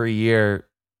every year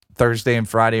Thursday and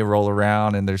Friday roll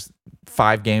around and there's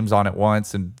 5 games on at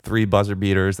once and 3 buzzer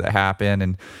beaters that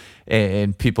happen,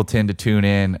 and people tend to tune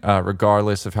in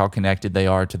regardless of how connected they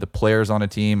are to the players on a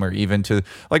team, or even to,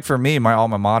 like, for me, my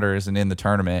alma mater isn't in the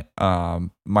tournament.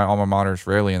 My alma mater is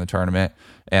rarely in the tournament,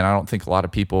 and I don't think a lot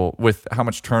of people, with how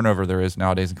much turnover there is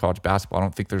nowadays in college basketball, I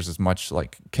don't think there's as much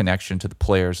like connection to the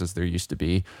players as there used to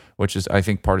be, which is, I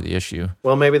think, part of the issue.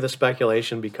 Well, maybe the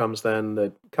speculation becomes then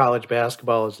that college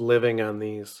basketball is living on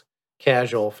these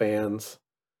casual fans,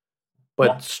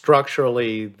 but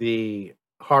structurally the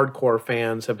hardcore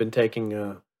fans have been taking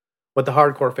what the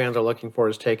hardcore fans are looking for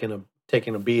is taking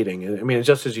a beating. I mean, it's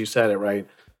just as you said it, right?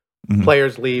 Mm-hmm.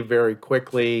 Players leave very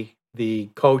quickly. The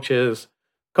coaches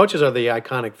are the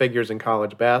iconic figures in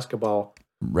college basketball,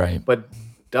 right? But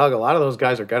Doug, a lot of those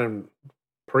guys are getting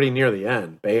pretty near the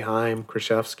end. Boeheim,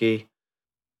 Krzyzewski.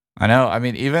 I know. I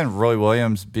mean, even Roy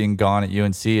Williams being gone at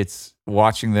UNC, it's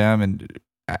watching them, and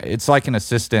it's like an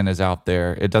assistant is out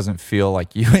there. It doesn't feel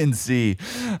like UNC.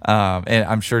 And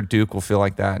I'm sure Duke will feel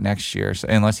like that next year, so,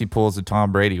 unless he pulls a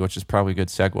Tom Brady, which is probably a good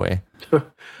segue.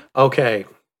 Okay.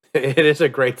 It is a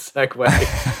great segue.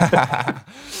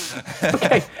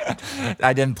 Okay.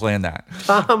 I didn't plan that.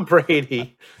 Tom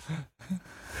Brady.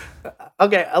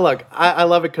 Okay, look, I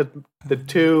love it because the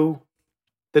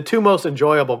two most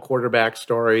enjoyable quarterback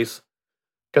stories,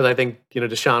 because I think,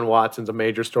 Deshaun Watson's a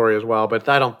major story as well, but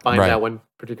I don't find that one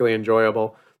particularly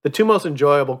enjoyable. The 2 most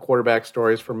enjoyable quarterback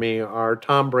stories for me are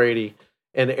Tom Brady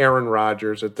and Aaron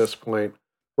Rodgers at this point.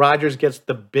 Rodgers gets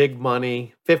the big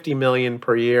money, $50 million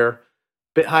per year,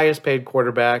 highest paid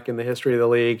quarterback in the history of the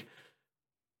league.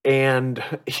 And,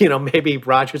 maybe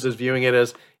Rodgers is viewing it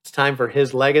as it's time for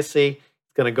his legacy.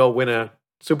 He's going to go win a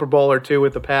Super Bowl or 2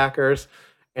 with the Packers.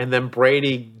 And then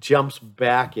Brady jumps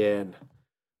back in.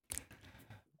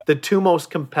 The 2 most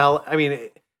compelling, I mean,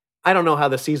 I don't know how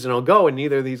the season will go, and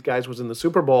neither of these guys was in the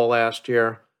Super Bowl last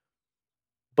year.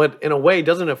 But in a way,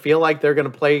 doesn't it feel like they're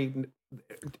going to play,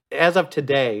 as of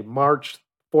today, March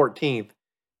 14th,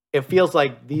 it feels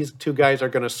like these two guys are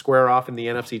going to square off in the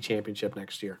NFC Championship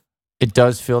next year. It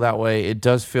does feel that way. It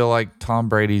does feel like Tom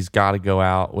Brady's got to go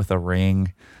out with a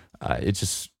ring. It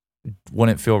just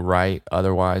wouldn't feel right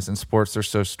otherwise. In sports, they're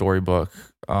so storybook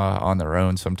on their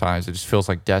own sometimes. It just feels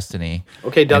like destiny.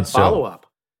 Okay, Doug, follow up.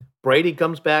 Brady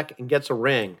comes back and gets a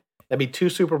ring. That'd be 2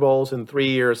 Super Bowls in 3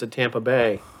 years at Tampa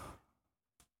Bay.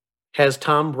 Has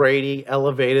Tom Brady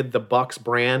elevated the Bucs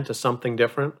brand to something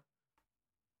different?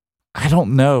 I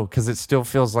don't know, because it still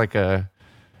feels like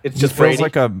It's just Brady.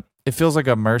 It feels like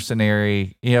a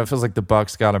mercenary. It feels like the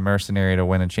Bucs got a mercenary to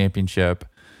win a championship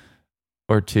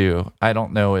or two. I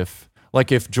don't know if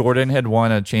Jordan had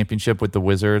won a championship with the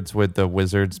Wizards, would the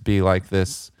Wizards be like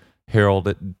this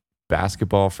heralded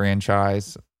basketball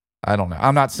franchise? I don't know.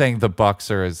 I'm not saying the Bucs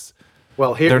are as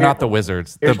well. They're not the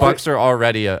Wizards. The Bucs are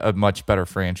already a much better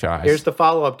franchise. Here's the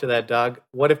follow up to that, Doug.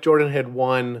 What if Jordan had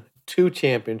won 2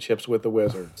 championships with the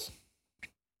Wizards?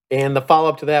 And the follow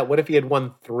up to that, what if he had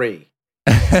won 3?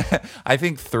 I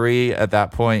think 3 at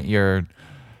that point,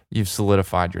 you've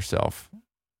solidified yourself.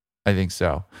 I think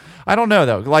so. I don't know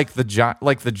though. Like the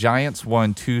Giants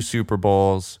won 2 Super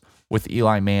Bowls with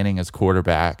Eli Manning as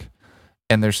quarterback,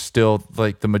 and there's still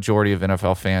like the majority of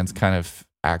NFL fans kind of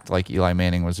act like Eli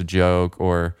Manning was a joke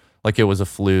or like it was a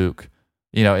fluke.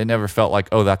 It never felt like,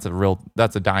 oh, that's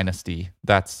a dynasty.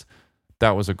 That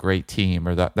was a great team,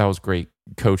 or that was great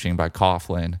coaching by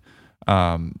Coughlin.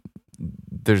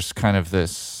 There's kind of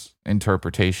this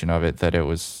interpretation of it that it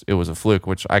was a fluke,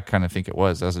 which I kind of think it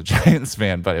was as a Giants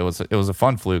fan, but it was a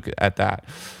fun fluke at that.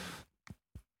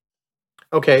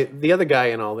 Okay, the other guy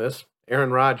in all this,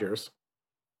 Aaron Rodgers,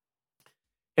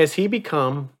 has he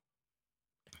become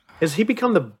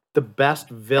the best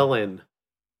villain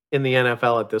in the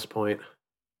NFL at this point?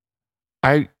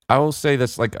 I will say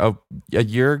this, like a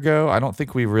year ago, I don't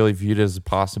think we really viewed it as a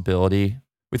possibility.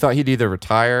 We thought he'd either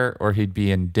retire or he'd be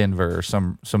in Denver or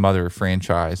some other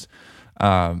franchise.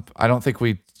 I don't think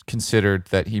we considered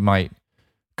that he might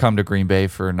come to Green Bay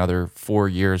for another 4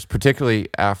 years, particularly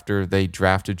after they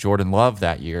drafted Jordan Love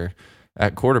that year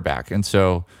at quarterback. And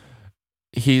so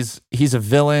he's a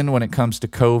villain when it comes to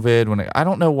COVID. I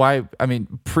don't know why. I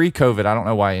mean, pre-COVID, I don't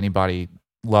know why anybody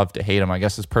loved to hate him. I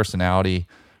guess his personality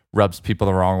rubs people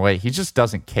the wrong way. He just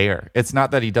doesn't care. It's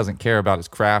not that he doesn't care about his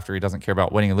craft or he doesn't care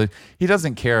about winning and losing. He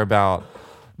doesn't care about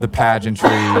the pageantry.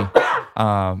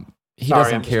 He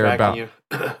doesn't care about.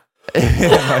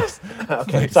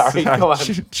 Okay, sorry. Go on.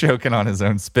 Choking on his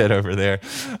own spit over there.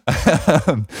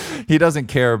 He doesn't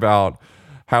care about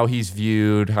how he's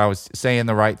viewed, how he's saying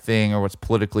the right thing, or what's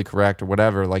politically correct, or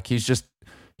whatever. Like he just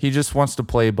wants to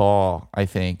play ball, I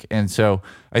think. And so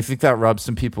I think that rubs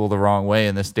some people the wrong way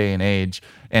in this day and age,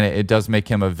 and it does make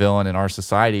him a villain in our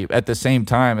society. At the same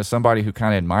time, as somebody who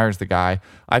kind of admires the guy,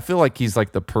 I feel like he's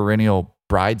like the perennial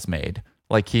bridesmaid.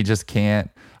 Like he just can't.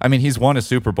 I mean, he's won a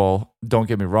Super Bowl, don't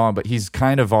get me wrong, but he's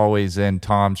kind of always in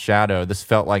Tom's shadow. This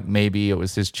felt like maybe it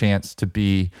was his chance to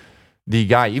be the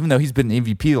guy, even though he's been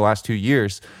MVP the last 2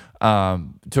 years, to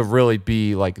really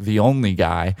be like the only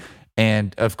guy.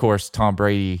 And of course, Tom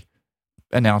Brady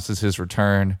announces his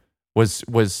return.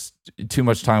 Was too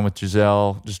much time with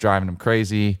Giselle just driving him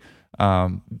crazy?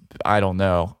 I don't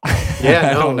know.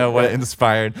 Yeah, I don't know what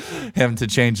inspired him to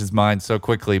change his mind so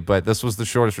quickly. But this was the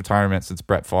shortest retirement since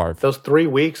Brett Favre. Those 3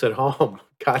 weeks at home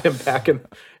got him back in.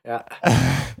 Yeah.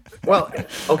 Well,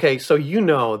 okay, so you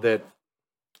know that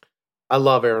I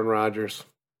love Aaron Rodgers.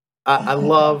 I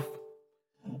love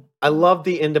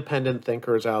the independent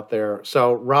thinkers out there.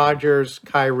 So Rodgers,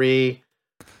 Kyrie,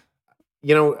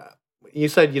 you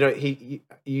said,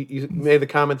 you made the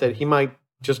comment that he might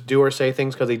just do or say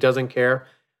things because he doesn't care.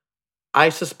 I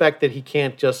suspect that he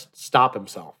can't just stop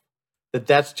himself.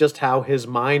 That's just how his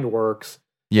mind works.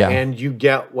 Yeah. And you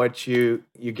get what you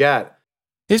get.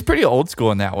 He's pretty old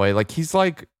school in that way. Like he's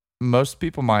like most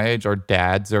people my age, our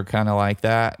dads are kind of like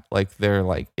that. Like they're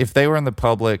like, if they were in the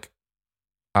public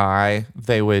eye,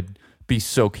 they would be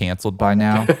so canceled by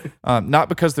now. Not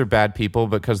because they're bad people,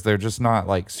 because they're just not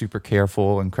like super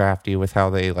careful and crafty with how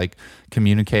they like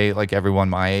communicate like everyone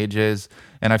my age is.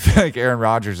 And I feel like Aaron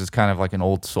Rodgers is kind of like an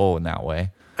old soul in that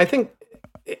way. I think,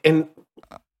 and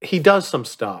he does some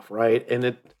stuff, right?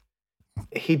 And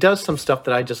he does some stuff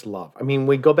that I just love. I mean,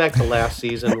 we go back to last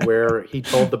season where he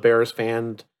told the Bears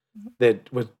fan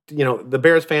that was, the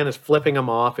Bears fan is flipping him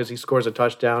off as he scores a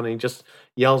touchdown, and he just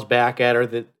yells back at her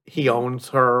that he owns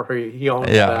her, or he owns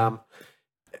them.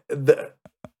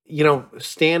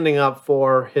 Standing up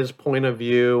for his point of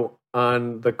view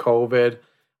on the COVID.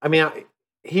 I mean,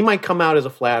 he might come out as a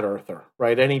flat earther,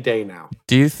 right? Any day now.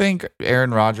 Do you think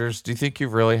Aaron Rodgers, do you think he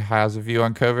really has a view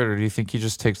on COVID, or do you think he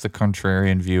just takes the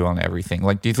contrarian view on everything?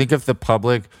 Like, do you think if the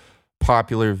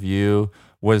popular view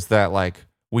was that, like,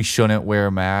 we shouldn't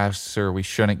wear masks or we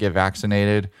shouldn't get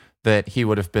vaccinated, that he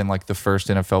would have been like the first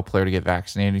NFL player to get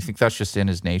vaccinated? Do you think that's just in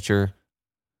his nature?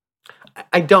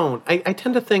 I don't. I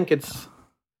tend to think it's,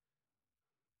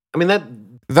 I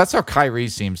mean, that's how Kyrie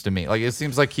seems to me. Like, it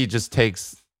seems like he just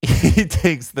takes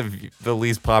the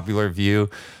least popular view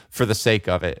for the sake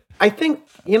of it. I think,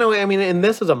 I mean, and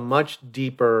this is a much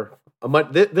deeper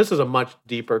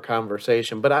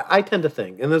conversation, but I tend to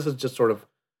think, and this is just sort of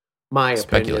my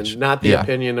opinion, not the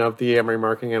opinion of the Emory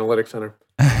Marketing Analytics Center,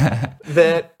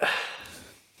 that,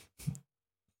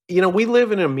 we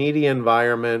live in a media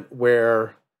environment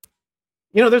where,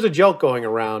 there's a joke going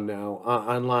around now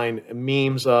online,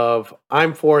 memes of,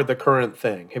 I'm for the current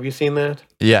thing. Have you seen that?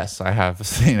 Yes, I have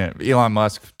seen it. Elon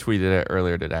Musk tweeted it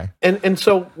earlier today. And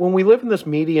so when we live in this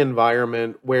media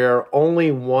environment where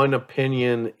only one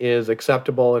opinion is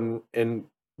acceptable and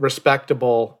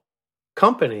respectable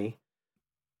company,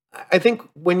 I think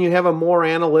when you have a more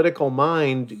analytical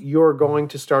mind, you're going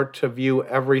to start to view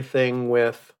everything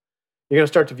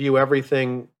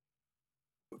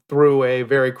through a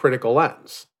very critical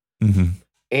lens. Mm-hmm.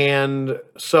 And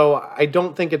so I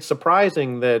don't think it's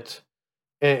surprising that,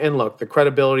 and look, the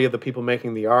credibility of the people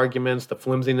making the arguments, the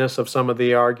flimsiness of some of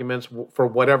the arguments for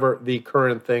whatever the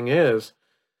current thing is.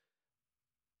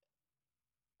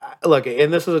 Look,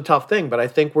 and this is a tough thing, but I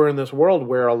think we're in this world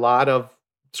where a lot of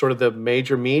sort of the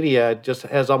major media just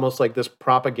has almost like this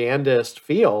propagandist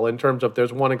feel in terms of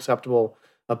there's one acceptable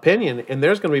opinion, and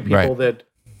there's going to be people that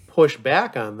push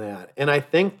back on that. And I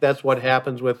think that's what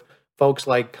happens with folks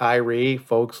like Kyrie,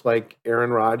 folks like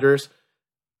Aaron Rodgers,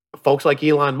 folks like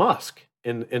Elon Musk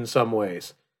in some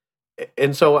ways.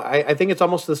 And so I think it's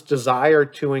almost this desire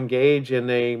to engage in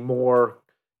a more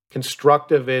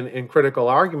constructive and critical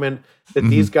argument that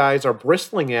these guys are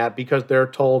bristling at because they're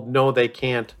told, no, they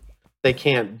can't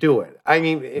do it. I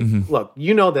mean, look,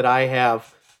 that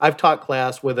I've taught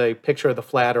class with a picture of the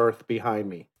flat earth behind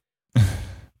me.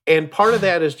 And part of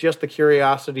that is just the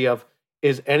curiosity of,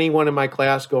 is anyone in my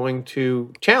class going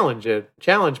to challenge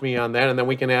me on that? And then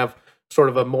we can have sort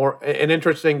of an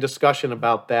interesting discussion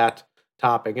about that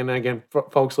topic. And again, for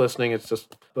folks listening, it's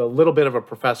just a little bit of a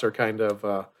professor kind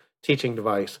of teaching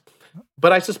device.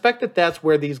 But I suspect that that's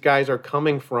where these guys are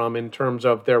coming from in terms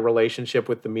of their relationship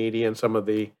with the media and some of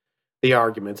the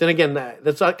arguments. And again,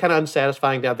 that's kind of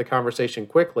unsatisfying to have the conversation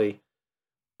quickly.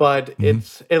 But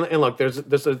it's, and look, there's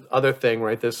this other thing,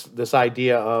 right? This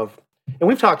idea of, and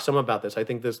we've talked some about this, I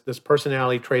think this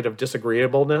personality trait of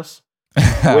disagreeableness,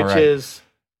 which is,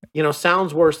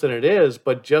 sounds worse than it is,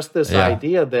 but just this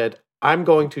idea that I'm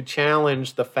going to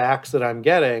challenge the facts that I'm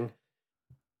getting,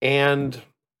 and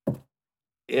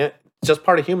it's just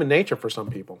part of human nature for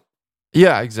some people.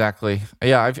 Yeah, exactly.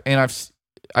 Yeah,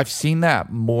 I've seen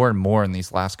that more and more in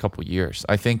these last couple of years.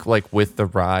 I think like with the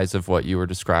rise of what you were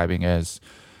describing as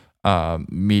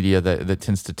media that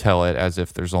tends to tell it as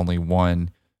if there's only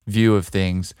one view of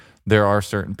things, there are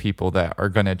certain people that are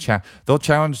going to they'll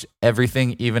challenge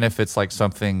everything, even if it's like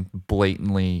something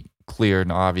blatantly clear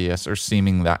and obvious or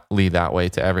seemingly that way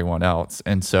to everyone else.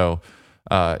 And so,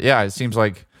 it seems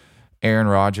like Aaron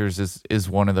Rodgers is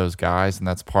one of those guys, and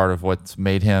that's part of what's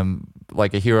made him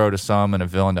like a hero to some and a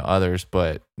villain to others,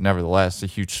 but nevertheless, a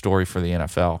huge story for the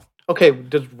NFL. Okay,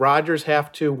 does Rodgers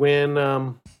have to win?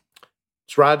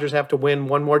 Does Rodgers have to win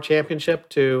one more championship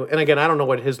to? And again, I don't know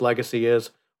what his legacy is.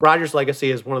 Rodgers' legacy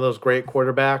is one of those great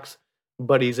quarterbacks,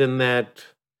 but he's in that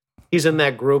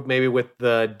group maybe with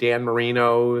the Dan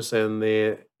Marinos and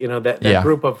that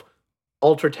group of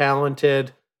ultra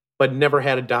talented, but never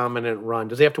had a dominant run.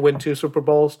 Does he have to win 2 Super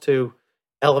Bowls to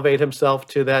elevate himself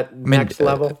to that next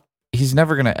level? He's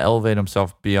never going to elevate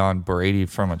himself beyond Brady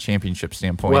from a championship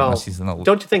standpoint unless he's in the.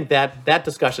 Don't you think that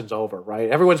discussion's over, right?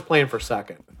 Everyone's playing for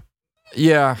second.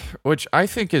 Yeah, which I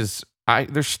think is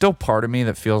there's still part of me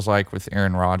that feels like with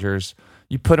Aaron Rodgers,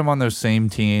 you put him on those same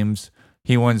teams,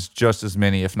 he wins just as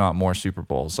many, if not more, Super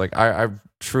Bowls. Like I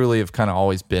truly have kind of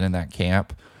always been in that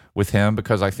camp with him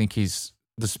because I think he's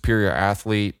the superior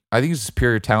athlete. I think he's a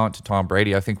superior talent to Tom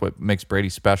Brady. I think what makes Brady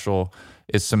special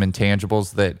is some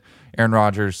intangibles that Aaron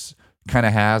Rodgers kind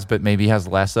of has, but maybe has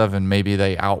less of, and maybe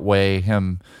they outweigh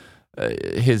him,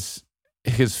 his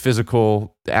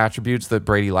physical attributes that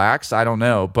Brady lacks. I don't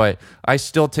know, but I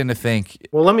still tend to think.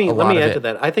 Well, let me add to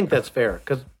that. I think that's fair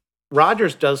because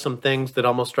Rodgers does some things that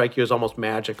almost strike you as almost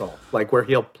magical, like where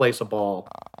he'll place a ball.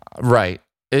 Right.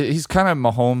 He's kind of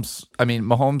Mahomes. I mean,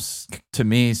 Mahomes to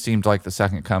me seemed like the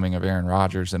second coming of Aaron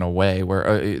Rodgers in a way,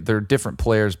 where they're different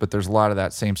players, but there's a lot of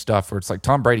that same stuff where it's like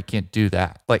Tom Brady can't do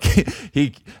that. Like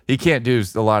he can't do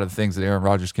a lot of the things that Aaron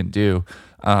Rodgers can do.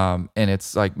 And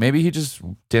it's like maybe he just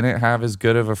didn't have as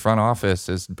good of a front office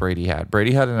as Brady had.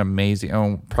 Brady had an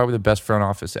amazing, probably the best front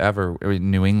office ever in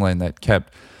New England that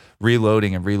kept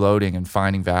reloading and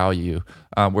finding value.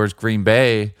 Whereas Green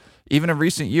Bay, even in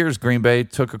recent years, Green Bay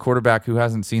took a quarterback who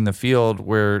hasn't seen the field,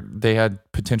 where they had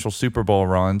potential Super Bowl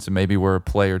runs and maybe were a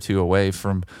play or two away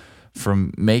from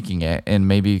making it. And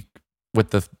maybe with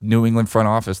the New England front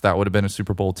office, that would have been a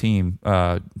Super Bowl team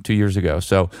 2 years ago.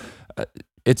 So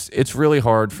it's really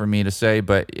hard for me to say,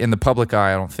 but in the public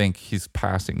eye, I don't think he's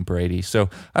passing Brady. So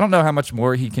I don't know how much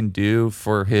more he can do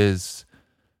for his.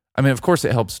 I mean, of course,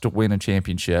 it helps to win a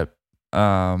championship.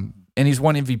 And he's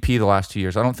won MVP the last 2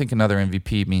 years. I don't think another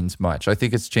MVP means much. I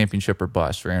think it's championship or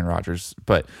bust for Aaron Rodgers.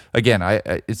 But again,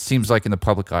 it seems like in the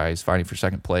public eye, he's fighting for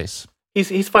second place.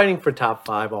 He's fighting for top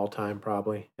 5 all time,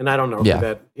 probably. And I don't know who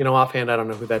that, offhand, I don't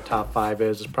know who that top 5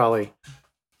 is. It's probably,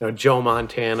 Joe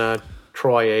Montana,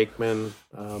 Troy Aikman,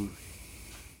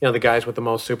 the guys with the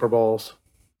most Super Bowls.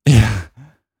 Yeah.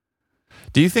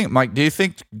 Do you think, Mike,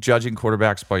 judging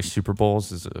quarterbacks by Super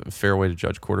Bowls is a fair way to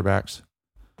judge quarterbacks?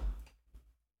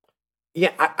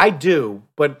 Yeah, I do.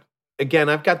 But again,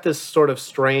 I've got this sort of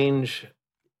strange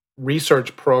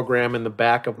research program in the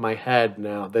back of my head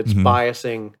now that's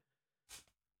biasing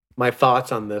my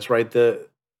thoughts on this, right?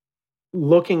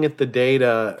 Looking at the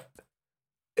data,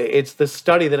 it's the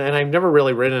study that, and I've never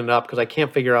really written it up because I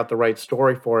can't figure out the right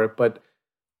story for it, but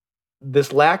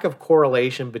this lack of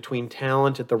correlation between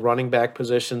talent at the running back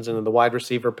positions and in the wide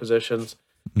receiver positions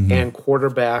and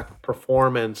quarterback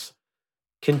performance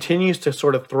continues to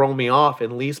sort of throw me off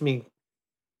and leaves me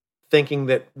thinking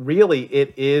that really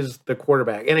it is the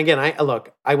quarterback. And again,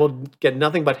 I will get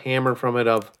nothing but hammered from it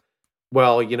of,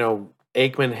 well,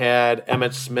 Aikman had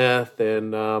Emmitt Smith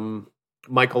and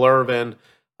Michael Irvin.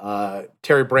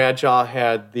 Terry Bradshaw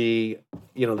had the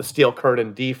steel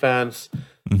curtain defense.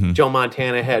 Joe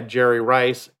Montana had Jerry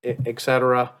Rice,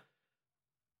 etc.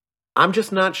 I'm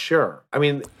just not sure. I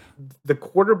mean, the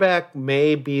quarterback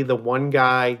may be the one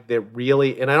guy that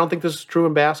really, and I don't think this is true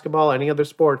in basketball, any other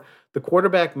sport, the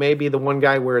quarterback may be the one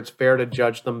guy where it's fair to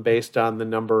judge them based on the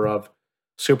number of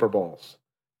Super Bowls.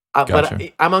 Gotcha.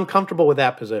 But I'm uncomfortable with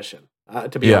that position,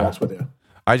 to be honest with you.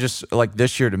 I just, like,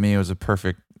 this year to me, it was a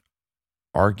perfect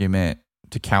argument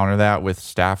to counter that with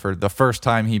Stafford. The first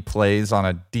time he plays on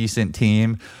a decent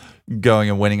team, going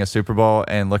and winning a Super Bowl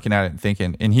and looking at it and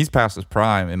thinking, and he's past his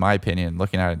prime, in my opinion,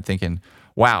 looking at it and thinking,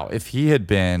 wow, if he had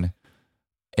been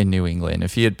in New England,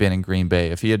 if he had been in Green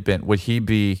Bay, would he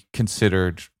be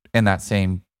considered in that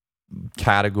same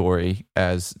category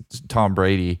as Tom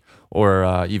Brady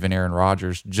or even Aaron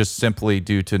Rodgers, just simply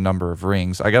due to number of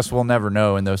rings? I guess we'll never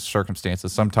know in those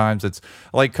circumstances. Sometimes it's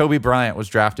like Kobe Bryant was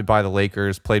drafted by the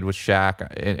Lakers, played with Shaq,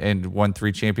 and won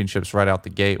 3 championships right out the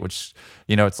gate, which,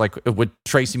 it's like, would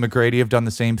Tracy McGrady have done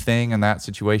the same thing in that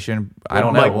situation? I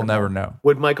don't know. We'll never know.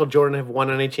 Would Michael Jordan have won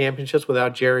any championships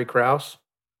without Jerry Krause?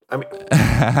 I mean...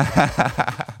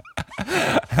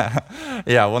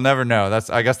 Yeah, we'll never know.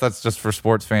 I guess that's just for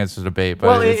sports fans to debate.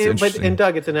 But and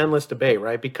Doug, it's an endless debate,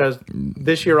 right? Because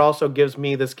this year also gives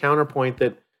me this counterpoint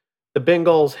that the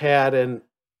Bengals had a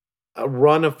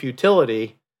run of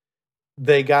futility.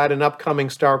 They got an upcoming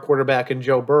star quarterback in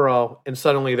Joe Burrow, and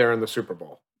suddenly they're in the Super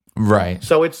Bowl. Right.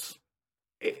 So it's,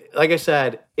 like I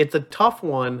said, it's a tough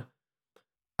one.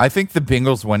 I think the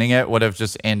Bengals winning it would have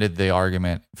just ended the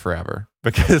argument forever,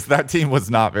 because that team was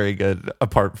not very good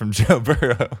apart from Joe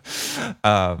Burrow.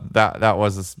 That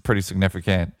was a pretty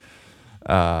significant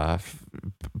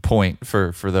point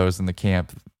for those in the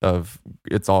camp of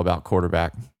it's all about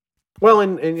quarterback. Well,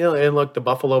 and look, the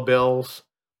Buffalo Bills,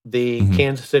 the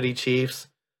Kansas City Chiefs.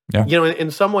 Yeah. In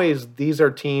some ways, these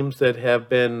are teams that haven't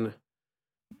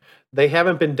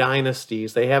been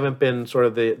dynasties. They haven't been sort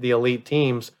of the elite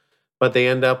teams. But they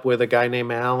end up with a guy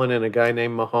named Allen and a guy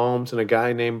named Mahomes and a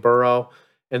guy named Burrow.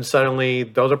 And suddenly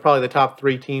those are probably the top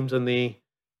 3 teams in the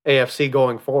AFC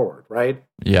going forward, right?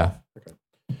 Yeah.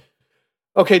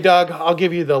 Okay, Doug, I'll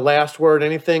give you the last word.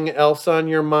 Anything else on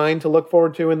your mind to look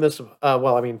forward to in this?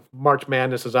 March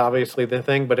Madness is obviously the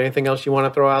thing, but anything else you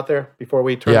want to throw out there before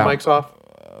we turn the mics off?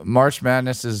 March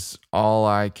Madness is all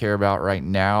I care about right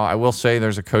now. I will say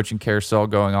there's a coaching carousel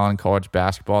going on in college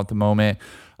basketball at the moment.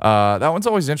 That one's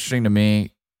always interesting to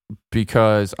me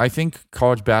because I think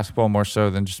college basketball, more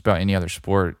so than just about any other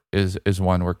sport, is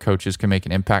one where coaches can make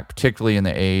an impact, particularly in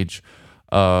the age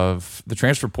of the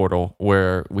transfer portal,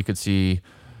 where we could see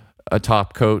a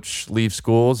top coach leave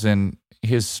schools and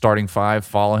his starting five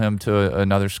follow him to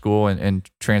another school and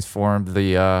transform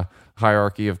the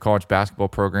hierarchy of college basketball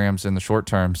programs in the short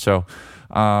term. So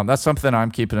that's something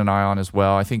I'm keeping an eye on as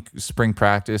well. I think spring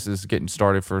practice is getting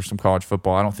started for some college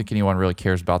football. I don't think anyone really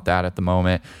cares about that at the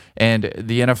moment. And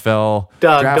the NFL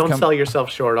Doug, don't sell yourself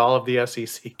short. All of the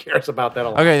SEC cares about that a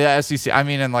lot. Okay, the SEC. I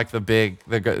mean, in like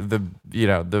the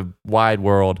wide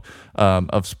world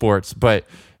of sports, but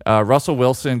Russell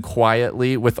Wilson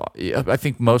quietly, with I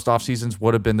think most off seasons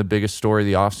would have been the biggest story of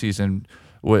the off season.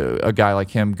 A guy like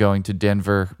him going to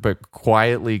Denver, but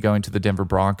quietly going to the Denver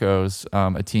Broncos,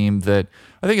 a team that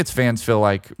I think its fans feel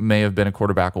like may have been a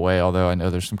quarterback away, although I know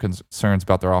there's some concerns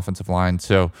about their offensive line.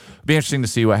 So it'll be interesting to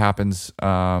see what happens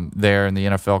there, and the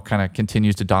NFL kind of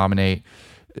continues to dominate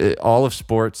all of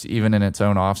sports, even in its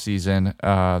own offseason.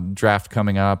 Draft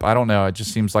coming up. I don't know. It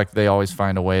just seems like they always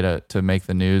find a way to make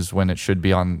the news when it should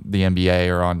be on the NBA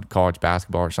or on college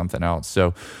basketball or something else. So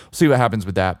we'll see what happens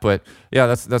with that. But yeah,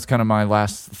 that's kind of my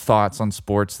last thoughts on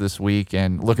sports this week,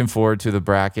 and looking forward to the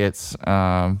brackets,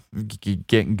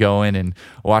 getting going and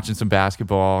watching some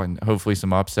basketball and hopefully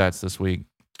some upsets this week.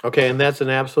 Okay, and that's an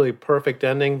absolutely perfect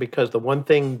ending, because the one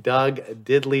thing Doug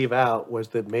did leave out was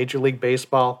that Major League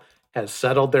Baseball has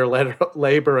settled their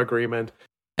labor agreement.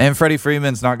 And Freddie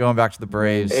Freeman's not going back to the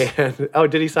Braves. And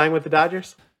did he sign with the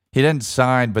Dodgers? He didn't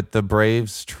sign, but the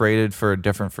Braves traded for a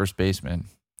different first baseman.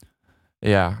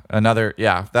 That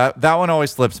one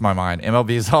always slips my mind. MLB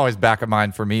is always back of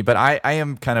mind for me, but I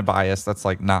am kind of biased. That's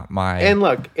like not my. And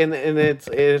look, and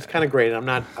it's kind of great. I'm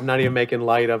not even making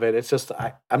light of it. It's just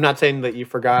I'm not saying that you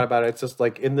forgot about it. It's just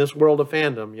like, in this world of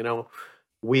fandom,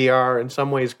 we are in some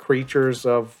ways creatures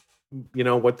of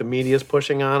what the media is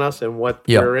pushing on us and what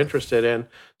they're interested in.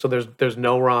 So there's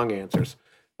no wrong answers.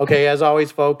 Okay, as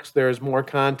always, folks, there's more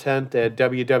content at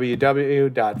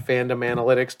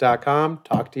www.fandomanalytics.com.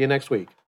 Talk to you next week.